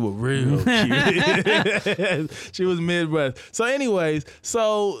yet to see what real cute. She was Midwest. So anyways,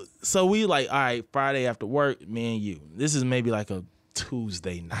 so we like, all right, Friday after work, me and you. This is maybe like a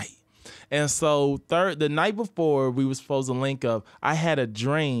Tuesday night. And so the night before we were supposed to link up, I had a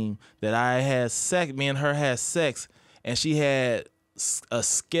dream that I had sex. Me and her had sex, and she had a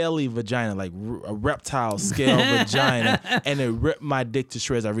scaly vagina, like a reptile scale vagina, and it ripped my dick to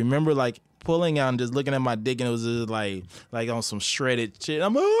shreds. I remember like pulling out and just looking at my dick, and it was just like on some shredded shit.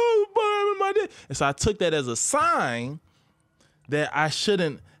 I'm my dick, and so I took that as a sign that I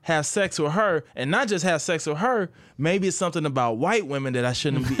shouldn't have sex with her, and not just have sex with her. Maybe it's something about white women that I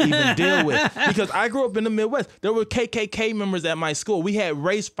shouldn't even deal with, because I grew up in the Midwest. There were KKK members at my school. We had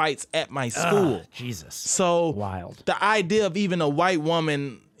race fights at my school. Jesus. So wild. The idea of even a white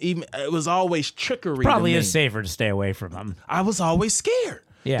woman, even it was always trickery. Probably to me. is safer to stay away from them. I was always scared.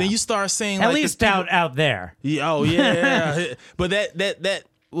 Yeah. Then you start seeing at like least out there. Yeah, oh yeah. But that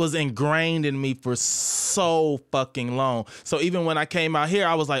was ingrained in me for so fucking long. So even when I came out here,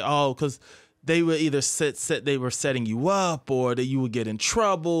 I was like, oh, because they would either they were setting you up, or that you would get in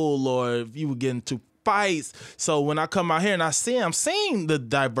trouble, or if you would get into fights. So when I come out here and I'm seeing the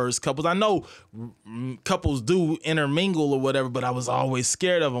diverse couples. I know couples do intermingle or whatever, but I was always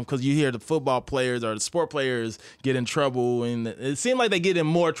scared of them, because you hear the football players or the sport players get in trouble, and it seemed like they get in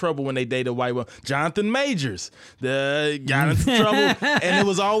more trouble when they date a white woman. Jonathan Majors got into trouble, and it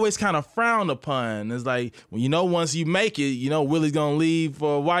was always kind of frowned upon. It's like, well, once you make it, Willie's gonna leave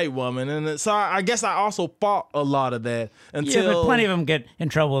for a white woman, and so I guess I also fought a lot of that until. Yeah, but plenty of them get in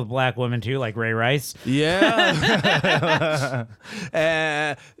trouble with black women too, like Ray Rice. Yeah.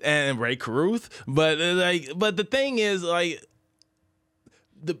 and Ray Caruth. But the thing is, like,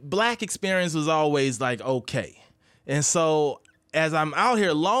 the black experience was always like okay. And so as I'm out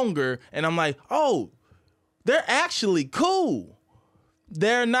here longer, and I'm like, oh, they're actually cool.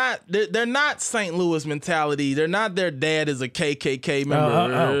 They're not St. Louis mentality. They're not their dad is a KKK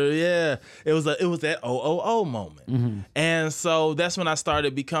member. Yeah. It was that moment. Mm-hmm. And so that's when I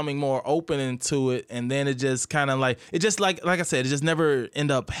started becoming more open into it. And then it just kind of like I said, it just never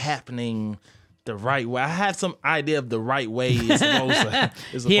ended up happening the right way. I had some idea of the right way it's supposed to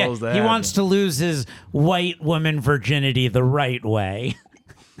happen. He wants to lose his white woman virginity the right way.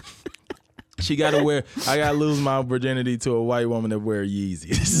 I gotta lose my virginity to a white woman that wear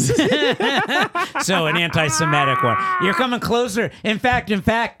Yeezys. So an anti-Semitic one. You're coming closer. In fact,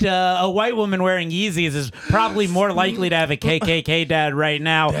 a white woman wearing Yeezys is probably more likely to have a KKK dad right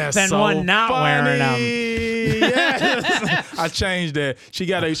now than so one not wearing them. Yes. I changed that. She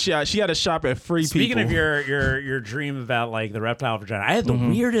got to shop at Free Speaking People. of your dream about like the reptile vagina, I had the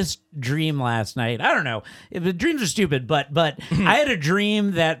weirdest dream last night. I don't know. The dreams are stupid, but I had a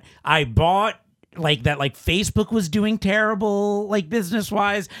dream that I bought like Facebook was doing terrible, like business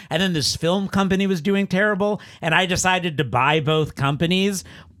wise, and then this film company was doing terrible, and I decided to buy both companies,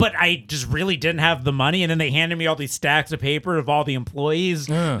 but I just really didn't have the money, and then they handed me all these stacks of paper of all the employees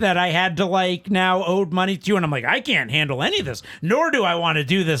that I had to like now owed money to, and I'm like, I can't handle any of this, nor do I want to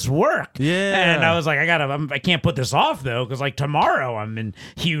do this work. Yeah. And I was like, I can't put this off though, because like tomorrow I'm in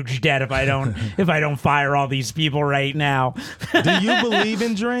huge debt if I don't fire all these people right now. Do you believe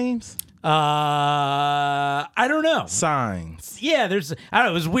in dreams? I don't know. Signs. Yeah, I don't know.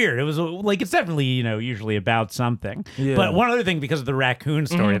 It was weird. It was like, it's definitely, usually about something. Yeah. But one other thing, because of the raccoon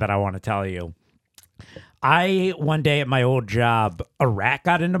story that I want to tell you. One day at my old job, a rat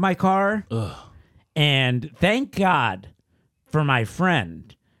got into my car. Ugh. And thank God for my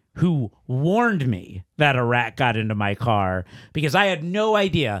friend who warned me that a rat got into my car, because I had no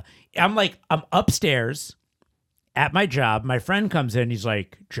idea. I'm upstairs at my job. My friend comes in. He's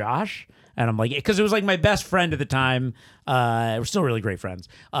like, Josh? And I'm like, because it was like my best friend at the time. We're still really great friends.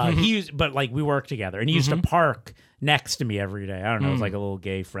 But like we worked together, and he used to park next to me every day. I don't know. It was like a little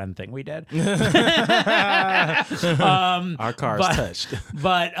gay friend thing we did. Our cars touched.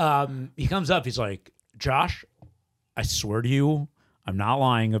 But he comes up. He's like, Josh, I swear to you, I'm not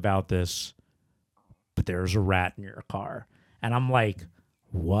lying about this, but there's a rat in your car. And I'm like,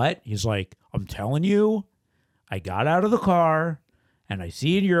 what? He's like, I'm telling you, I got out of the car and I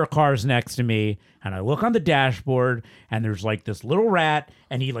see your car's next to me, and I look on the dashboard, and there's like this little rat,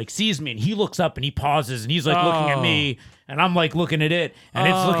 and he like sees me, and he looks up and he pauses, and he's like looking at me, and I'm like looking at it, and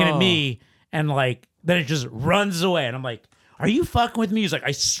it's looking at me, and like then it just runs away, and I'm like, are you fucking with me? He's like,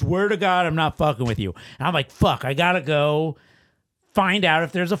 I swear to God, I'm not fucking with you. And I'm like, fuck, I gotta go find out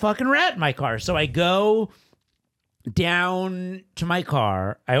if there's a fucking rat in my car. So I go down to my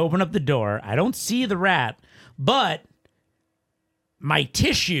car, I open up the door, I don't see the rat, but my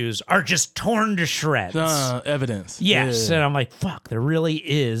tissues are just torn to shreds. Evidence. Yes. Yeah. And I'm like, fuck, there really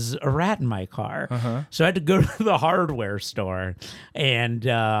is a rat in my car. So I had to go to the hardware store. And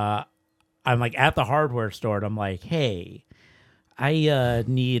I'm like at the hardware store, and I'm like, hey, I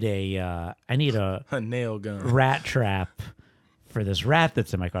need a nail gun. rat trap for this rat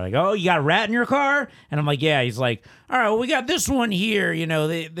that's in my car. Like, oh, you got a rat in your car? And I'm like, yeah. He's like, all right, well, we got this one here. You know,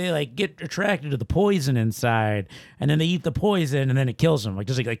 they like get attracted to the poison inside, and then they eat the poison, and then it kills them. Like,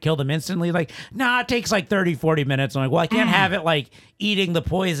 does it like kill them instantly? Like, nah, it takes like 30, 40 minutes. I'm like, well, I can't have it like eating the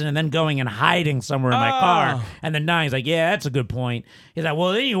poison and then going and hiding somewhere in my car and then dying. He's like, yeah, that's a good point. He's like,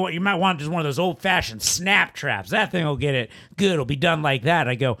 well, then you might want just one of those old-fashioned snap traps. That thing will get it good. It'll be done like that.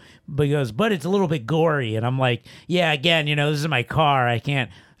 I go, but he goes, but it's a little bit gory. And I'm like, yeah, again, you know, this is my car. I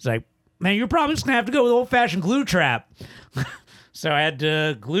can't. It's like, man, you're probably just going to have to go with old-fashioned glue trap. So I had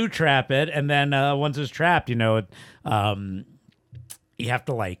to glue trap it. And then once it's trapped, you know, you have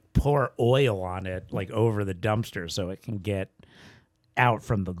to, like, pour oil on it, like, over the dumpster so it can get out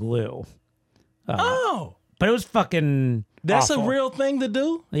from the glue. But it was fucking That's awful. a real thing to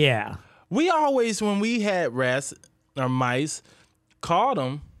do? Yeah. We always, when we had rats or mice, caught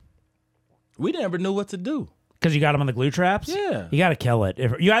them, we never knew what to do. Because you got them on the glue traps? Yeah. You got to kill it.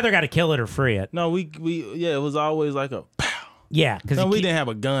 You either got to kill it or free it. No, it was always like a pow. Yeah. No, we didn't have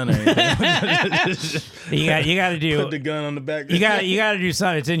a gun or anything. You got to do... Put the gun on the back. You got to do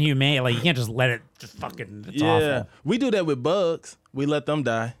something. It's inhumane. Like, you can't just let it just fucking... It's awful. We do that with bugs. We let them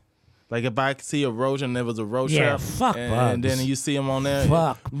die. Like, if I see a roach and there was a roach Yeah, trap, fuck and bugs. then you see them on there.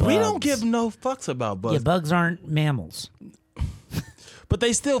 Fuck We don't bugs. give no fucks about bugs. Yeah, bugs aren't mammals. But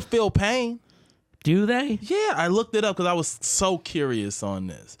they still feel pain. Do they? Yeah, I looked it up because I was so curious on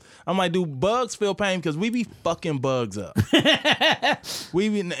this. I'm like, do bugs feel pain? Because we be fucking bugs up. We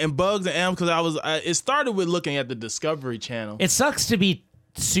be and bugs and animals. Because it started with looking at the Discovery Channel. It sucks to be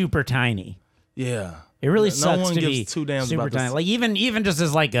super tiny. Yeah, It really no sucks one to gives be two damns super about tiny. this. Like even just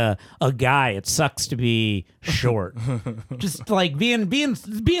as like a guy, it sucks to be short. Just like being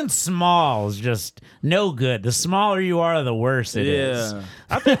small is just no good. The smaller you are, the worse it is. Yeah,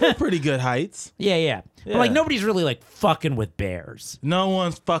 I think we're pretty good heights. Yeah. But like nobody's really like fucking with bears. No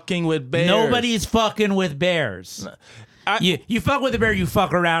one's fucking with bears. Nobody's fucking with bears. You fuck with a bear, you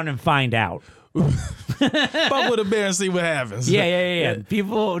fuck around and find out. Fuck with a bear and see what happens. Yeah.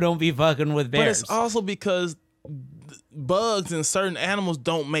 People don't be fucking with bears. But it's also because bugs and certain animals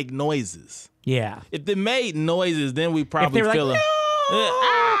don't make noises. Yeah. If they made noises, then we probably If they were feel like,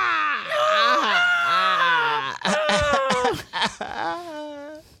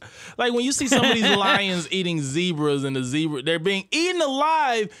 like when you see some of these lions eating zebras and they're being eaten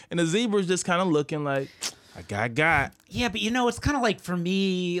alive and the zebra's just kind of looking like, I got. Yeah, but you know, it's kind of like for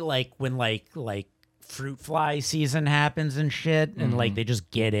me, like when like fruit fly season happens and shit, and like they just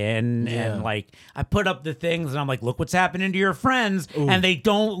get in and like I put up the things and I'm like, look what's happening to your friends, and they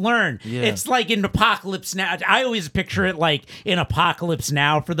don't learn. Yeah. It's like in Apocalypse Now. I always picture it like in Apocalypse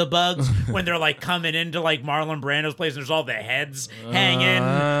Now for the bugs when they're like coming into like Marlon Brando's place and there's all the heads hanging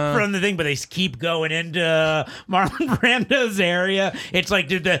from the thing, but they keep going into Marlon Brando's area. It's like,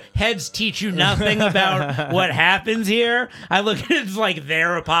 did the heads teach you nothing about what happens here? I look at it as like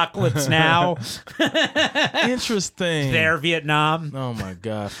their Apocalypse Now. Interesting. Their Vietnam. Oh my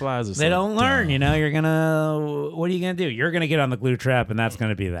God, flies are so They don't learn, dumb. you know. What are you gonna do? You're gonna get on the glue trap, and that's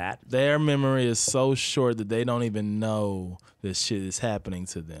gonna be that. Their memory is so short that they don't even know this shit is happening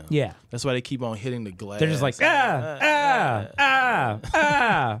to them. Yeah. That's why they keep on hitting the glass. They're just like Yeah.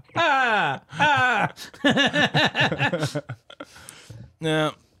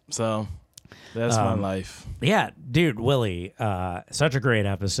 So that's my life. Yeah, dude, Willie, such a great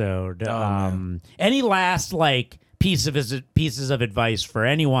episode. man. Any last like pieces of advice for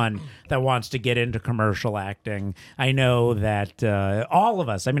anyone that wants to get into commercial acting? I know that all of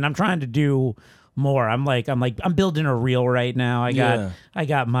us. I mean, I'm trying to do more. I'm building a reel right now. I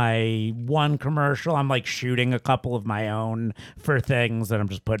got my one commercial. I'm like shooting a couple of my own for things that I'm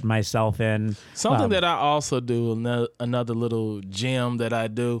just putting myself in. Something that I also do, another little gem that I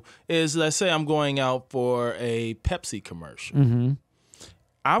do is, let's say I'm going out for a Pepsi commercial. Mm-hmm.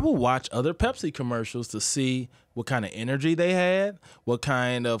 I will watch other Pepsi commercials to see what kind of energy they had, what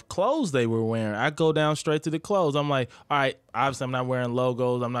kind of clothes they were wearing. I go down straight to the clothes. I'm like, all right, obviously I'm not wearing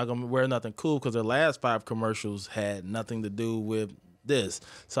logos. I'm not going to wear nothing cool because their last 5 commercials had nothing to do with this.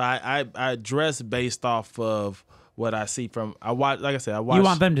 So I dress based off of what I see from, I watch. You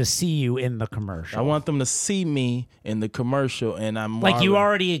want them to see you in the commercial. I want them to see me in the commercial, and I'm like you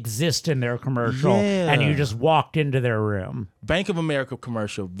already exist in their commercial, and you just walked into their room. Bank of America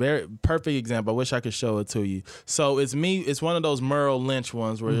commercial, very perfect example. I wish I could show it to you. So it's me. It's one of those Merrill Lynch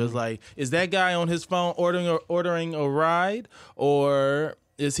ones where it's like, is that guy on his phone ordering a ride, or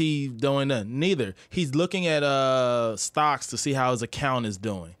is he doing that? Neither. He's looking at stocks to see how his account is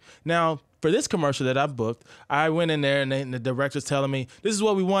doing. Now, for this commercial that I booked, I went in there and the director's telling me, this is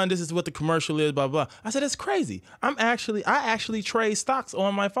what we want, this is what the commercial is, blah, blah. I said, that's crazy. I actually trade stocks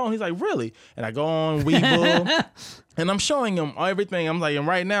on my phone. He's like, really? And I go on Webull and I'm showing him everything. I'm like, and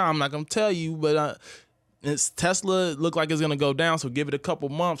right now, I'm not going to tell you, but it's Tesla look like it's going to go down, so give it a couple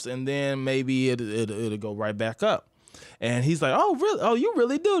months and then maybe it'll go right back up. And he's like, oh, really? Oh, you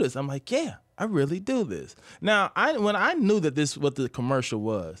really do this? I'm like, yeah, I really do this. Now, when I knew that this what the commercial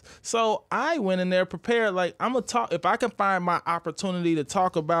was, so I went in there prepared. Like, I'm gonna talk. If I can find my opportunity to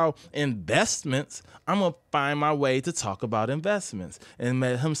talk about investments, I'm gonna find my way to talk about investments and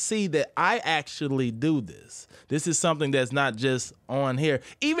let him see that I actually do this. This is something that's not just on here.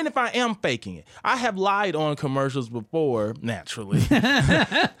 Even if I am faking it, I have lied on commercials before. Naturally,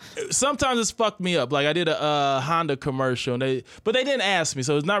 sometimes it's fucked me up. Like I did a Honda commercial, but they didn't ask me,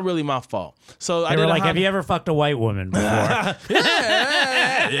 so it's not really my fault. So they were like, "Have you ever fucked a white woman before?" yeah.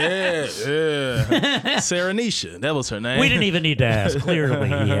 Sarah Nisha, that was her name. We didn't even need to ask. Clearly,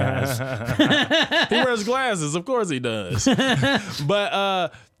 he has. He wears glasses. Of course, he does. But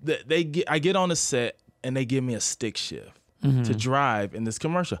I get on the set and they give me a stick shift to drive in this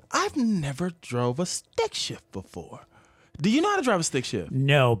commercial. I've never drove a stick shift before. Do you know how to drive a stick shift?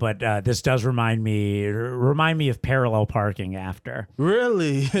 No, but this does remind me of parallel parking after.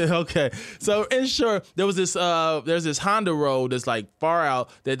 Really? Okay. So in short, there's this Honda road that's like far out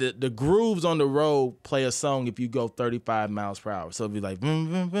that the grooves on the road play a song if you go 35 miles per hour. So it'd be like,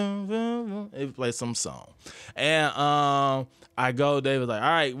 boom, boom, boom, boom, boom. It plays some song. And I go, Dave was like, all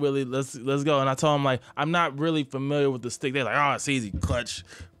right, Willie, let's go. And I told him, like, I'm not really familiar with the stick. They're like, oh, it's easy. Clutch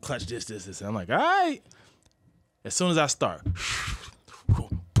this. And I'm like, all right. As soon as I start,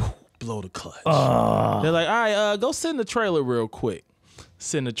 blow the clutch. They're like, all right, go sit in the trailer real quick.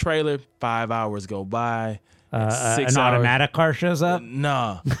 Sit in the trailer, 5 hours go by. 6 An hours. automatic car shows up?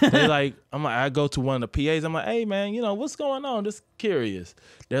 Nah. They like, I go to one of the PAs. I'm like, hey, man, what's going on? Just curious.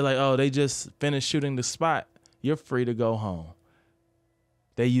 They're like, oh, they just finished shooting the spot. You're free to go home.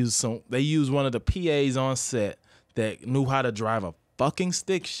 They use one of the PAs on set that knew how to drive a fucking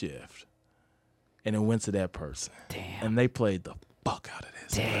stick shift. And it went to that person. Damn. And they played the fuck out of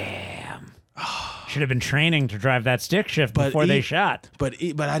this. Damn. Should have been training to drive that stick shift before they shot. But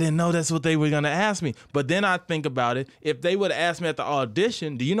I didn't know that's what they were going to ask me. But then I think about it. If they would have asked me at the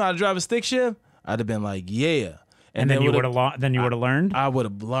audition, do you know how to drive a stick shift? I'd have been like, yeah. And then you would have learned? I would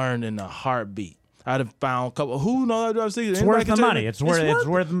have learned in a heartbeen. I'd have found a couple. Who knows how to drive a stick shift? It's worth the money. It's worth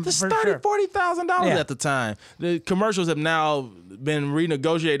 $30,000, $40,000 at the time. The commercials have now been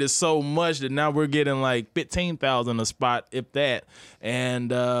renegotiated so much that now we're getting like $15,000 a spot, if that. And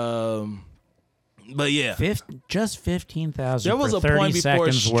but yeah, just 15,000. There was a point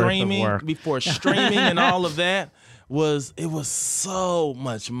before streaming and all of that it was so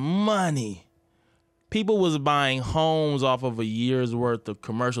much money. People was buying homes off of a year's worth of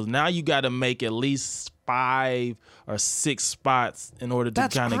commercials. Now you got to make at least 5 or 6 spots in order to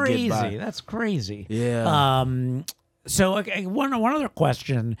kind of get by. That's crazy. Yeah. So okay, one other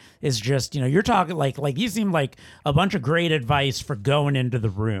question is just, you're talking like you seem like a bunch of great advice for going into the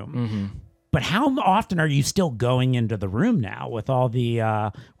room. Mm-hmm. But how often are you still going into the room now with all the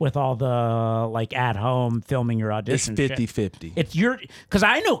like at home filming your audition? It's 50-50. It's because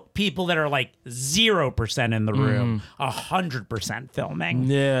I know people that are like 0% in the room, 100% filming.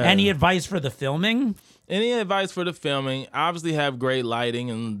 Yeah. Any advice for the filming? Any advice for the filming? Obviously have great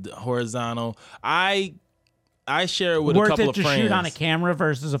lighting and horizontal. I share it with a couple of friends. Worth it to shoot on a camera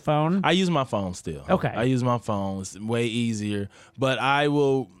versus a phone? I use my phone still. Okay. I use my phone. It's way easier. But I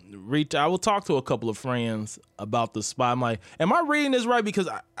will talk to a couple of friends about the spot. I'm like, am I reading this right? Because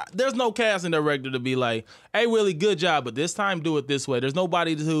there's no casting director to be like, hey, Willie, good job, but this time do it this way. There's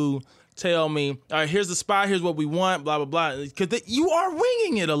nobody to tell me, all right, here's the spot, here's what we want, blah, blah, blah. Because you are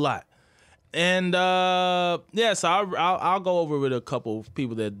winging it a lot. And so I'll go over with a couple of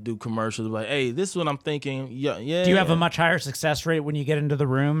people that do commercials. Like, hey, this is what I'm thinking. Yeah. Do you have a much higher success rate when you get into the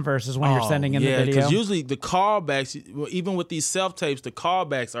room versus when you're sending in the video? Because usually the callbacks, even with these self tapes, the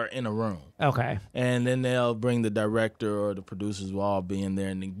callbacks are in a room. Okay. And then they'll bring the director or the producers will all be in there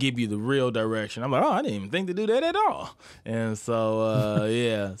and then give you the real direction. I'm like, I didn't even think to do that at all. And so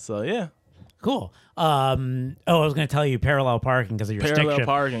yeah. Cool. I was going to tell you parallel parking because of your stick shift. Parallel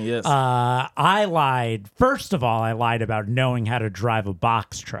parking, yes. I lied. First of all, I lied about knowing how to drive a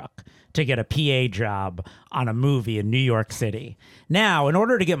box truck to get a PA job on a movie in New York City. Now, in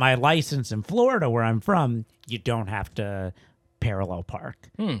order to get my license in Florida, where I'm from, you don't have to parallel park.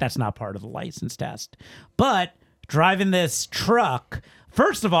 That's not part of the license test. But driving this truck.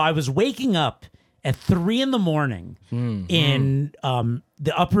 First of all, I was waking up at 3 a.m. in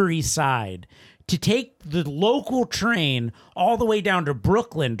the Upper East Side to take the local train all the way down to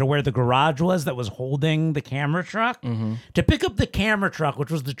Brooklyn to where the garage was that was holding the camera truck, to pick up the camera truck,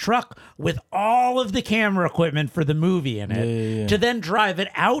 which was the truck with all of the camera equipment for the movie in it, to then drive it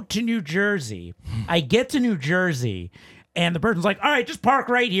out to New Jersey. I get to New Jersey, and the person's like, all right, just park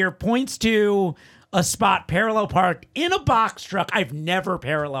right here, points to a spot parallel parked in a box truck. I've never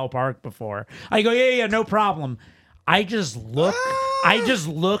parallel parked before. I go, yeah, no problem. I just look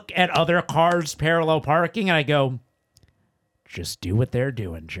at other cars parallel parking, and I go, just do what they're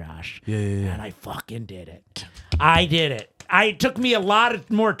doing, Josh. Yeah. And I fucking did it. I did it. It took me a lot of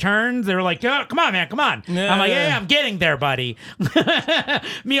more turns. They were like, oh, come on, man, come on. Yeah. I'm like, yeah, I'm getting there, buddy.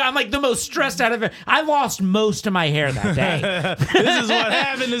 I'm like the most stressed out of it. I lost most of my hair that day. This is what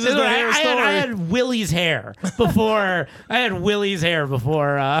happened. This is the hair story. I had Willie's hair before.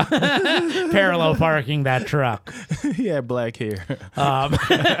 Parallel parking that truck. He had black hair. All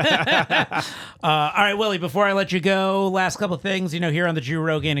right, Willie, before I let you go, last couple of things. Here on the Joe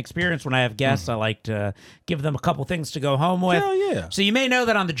Rogaine Experience, when I have guests, I like to give them a couple things to go home with. Hell yeah. So you may know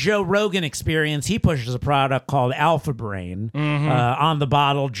that on the Joe Rogan Experience, he pushes a product called Alpha Brain. On the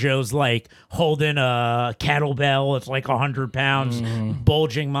bottle, Joe's like holding a kettlebell. It's like 100 pounds,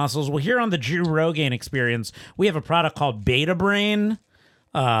 bulging muscles. Well, here on the Joe Rogan Experience, we have a product called Beta Brain.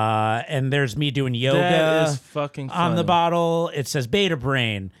 And there's me doing yoga. That is fucking funny. On the bottle, it says Beta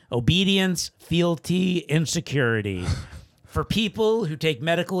Brain, obedience, fealty, insecurity. For people who take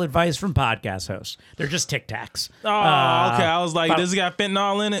medical advice from podcast hosts. They're just Tic Tacs. Oh, okay. I was like, does it got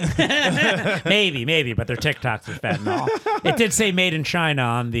fentanyl in it? maybe, but they're Tic Tacs with fentanyl. It did say made in China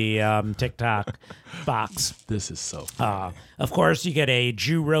on the TikTok box. This is so funny. Of course, you get a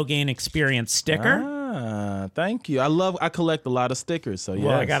Joe Rogaine Experience sticker. Thank you. I collect a lot of stickers, so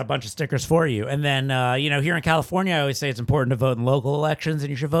Well, I got a bunch of stickers for you. And then, here in California, I always say it's important to vote in local elections, and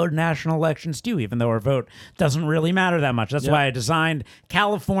you should vote in national elections too, even though our vote doesn't really matter that much. That's why I designed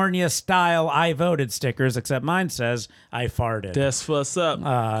California-style I voted stickers, except mine says I farted. That's what's up. So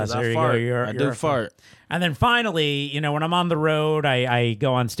I there fart. you go. I do fart. And then finally, when I'm on the road, I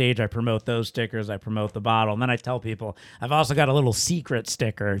go on stage, I promote those stickers, I promote the bottle, and then I tell people, I've also got a little secret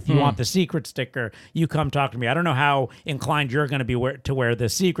sticker. If you want the secret sticker, you come talk to me. I don't know how inclined you're going to be to wear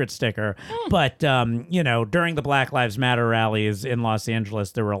this secret sticker, but, during the Black Lives Matter rallies in Los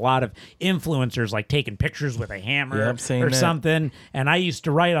Angeles, there were a lot of influencers like taking pictures with a hammer something, and I used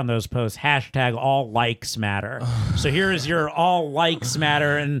to write on those posts, #AllLikesMatter. So here is your all likes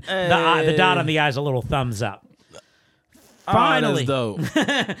matter, and the dot on the I is a little thumbs up. Finally, that's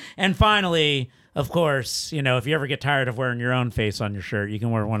dope. And finally, of course, if you ever get tired of wearing your own face on your shirt, you can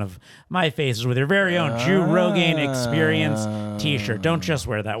wear one of my faces with your very own Joe Rogaine Experience t-shirt. Don't just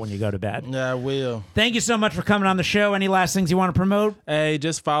wear that when you go to bed. Yeah, I will. Thank you so much for coming on the show. Any last things you want to promote? Hey,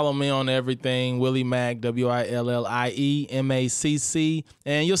 just follow me on everything. Willie Macc, WILLIE MACC.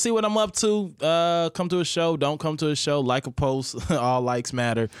 And you'll see what I'm up to. Come to a show. Don't come to a show. Like a post. All likes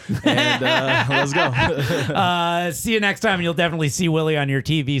matter. And let's go. See you next time. You'll definitely see Willie on your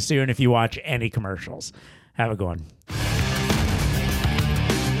TV soon if you watch any commercials. Have a good one.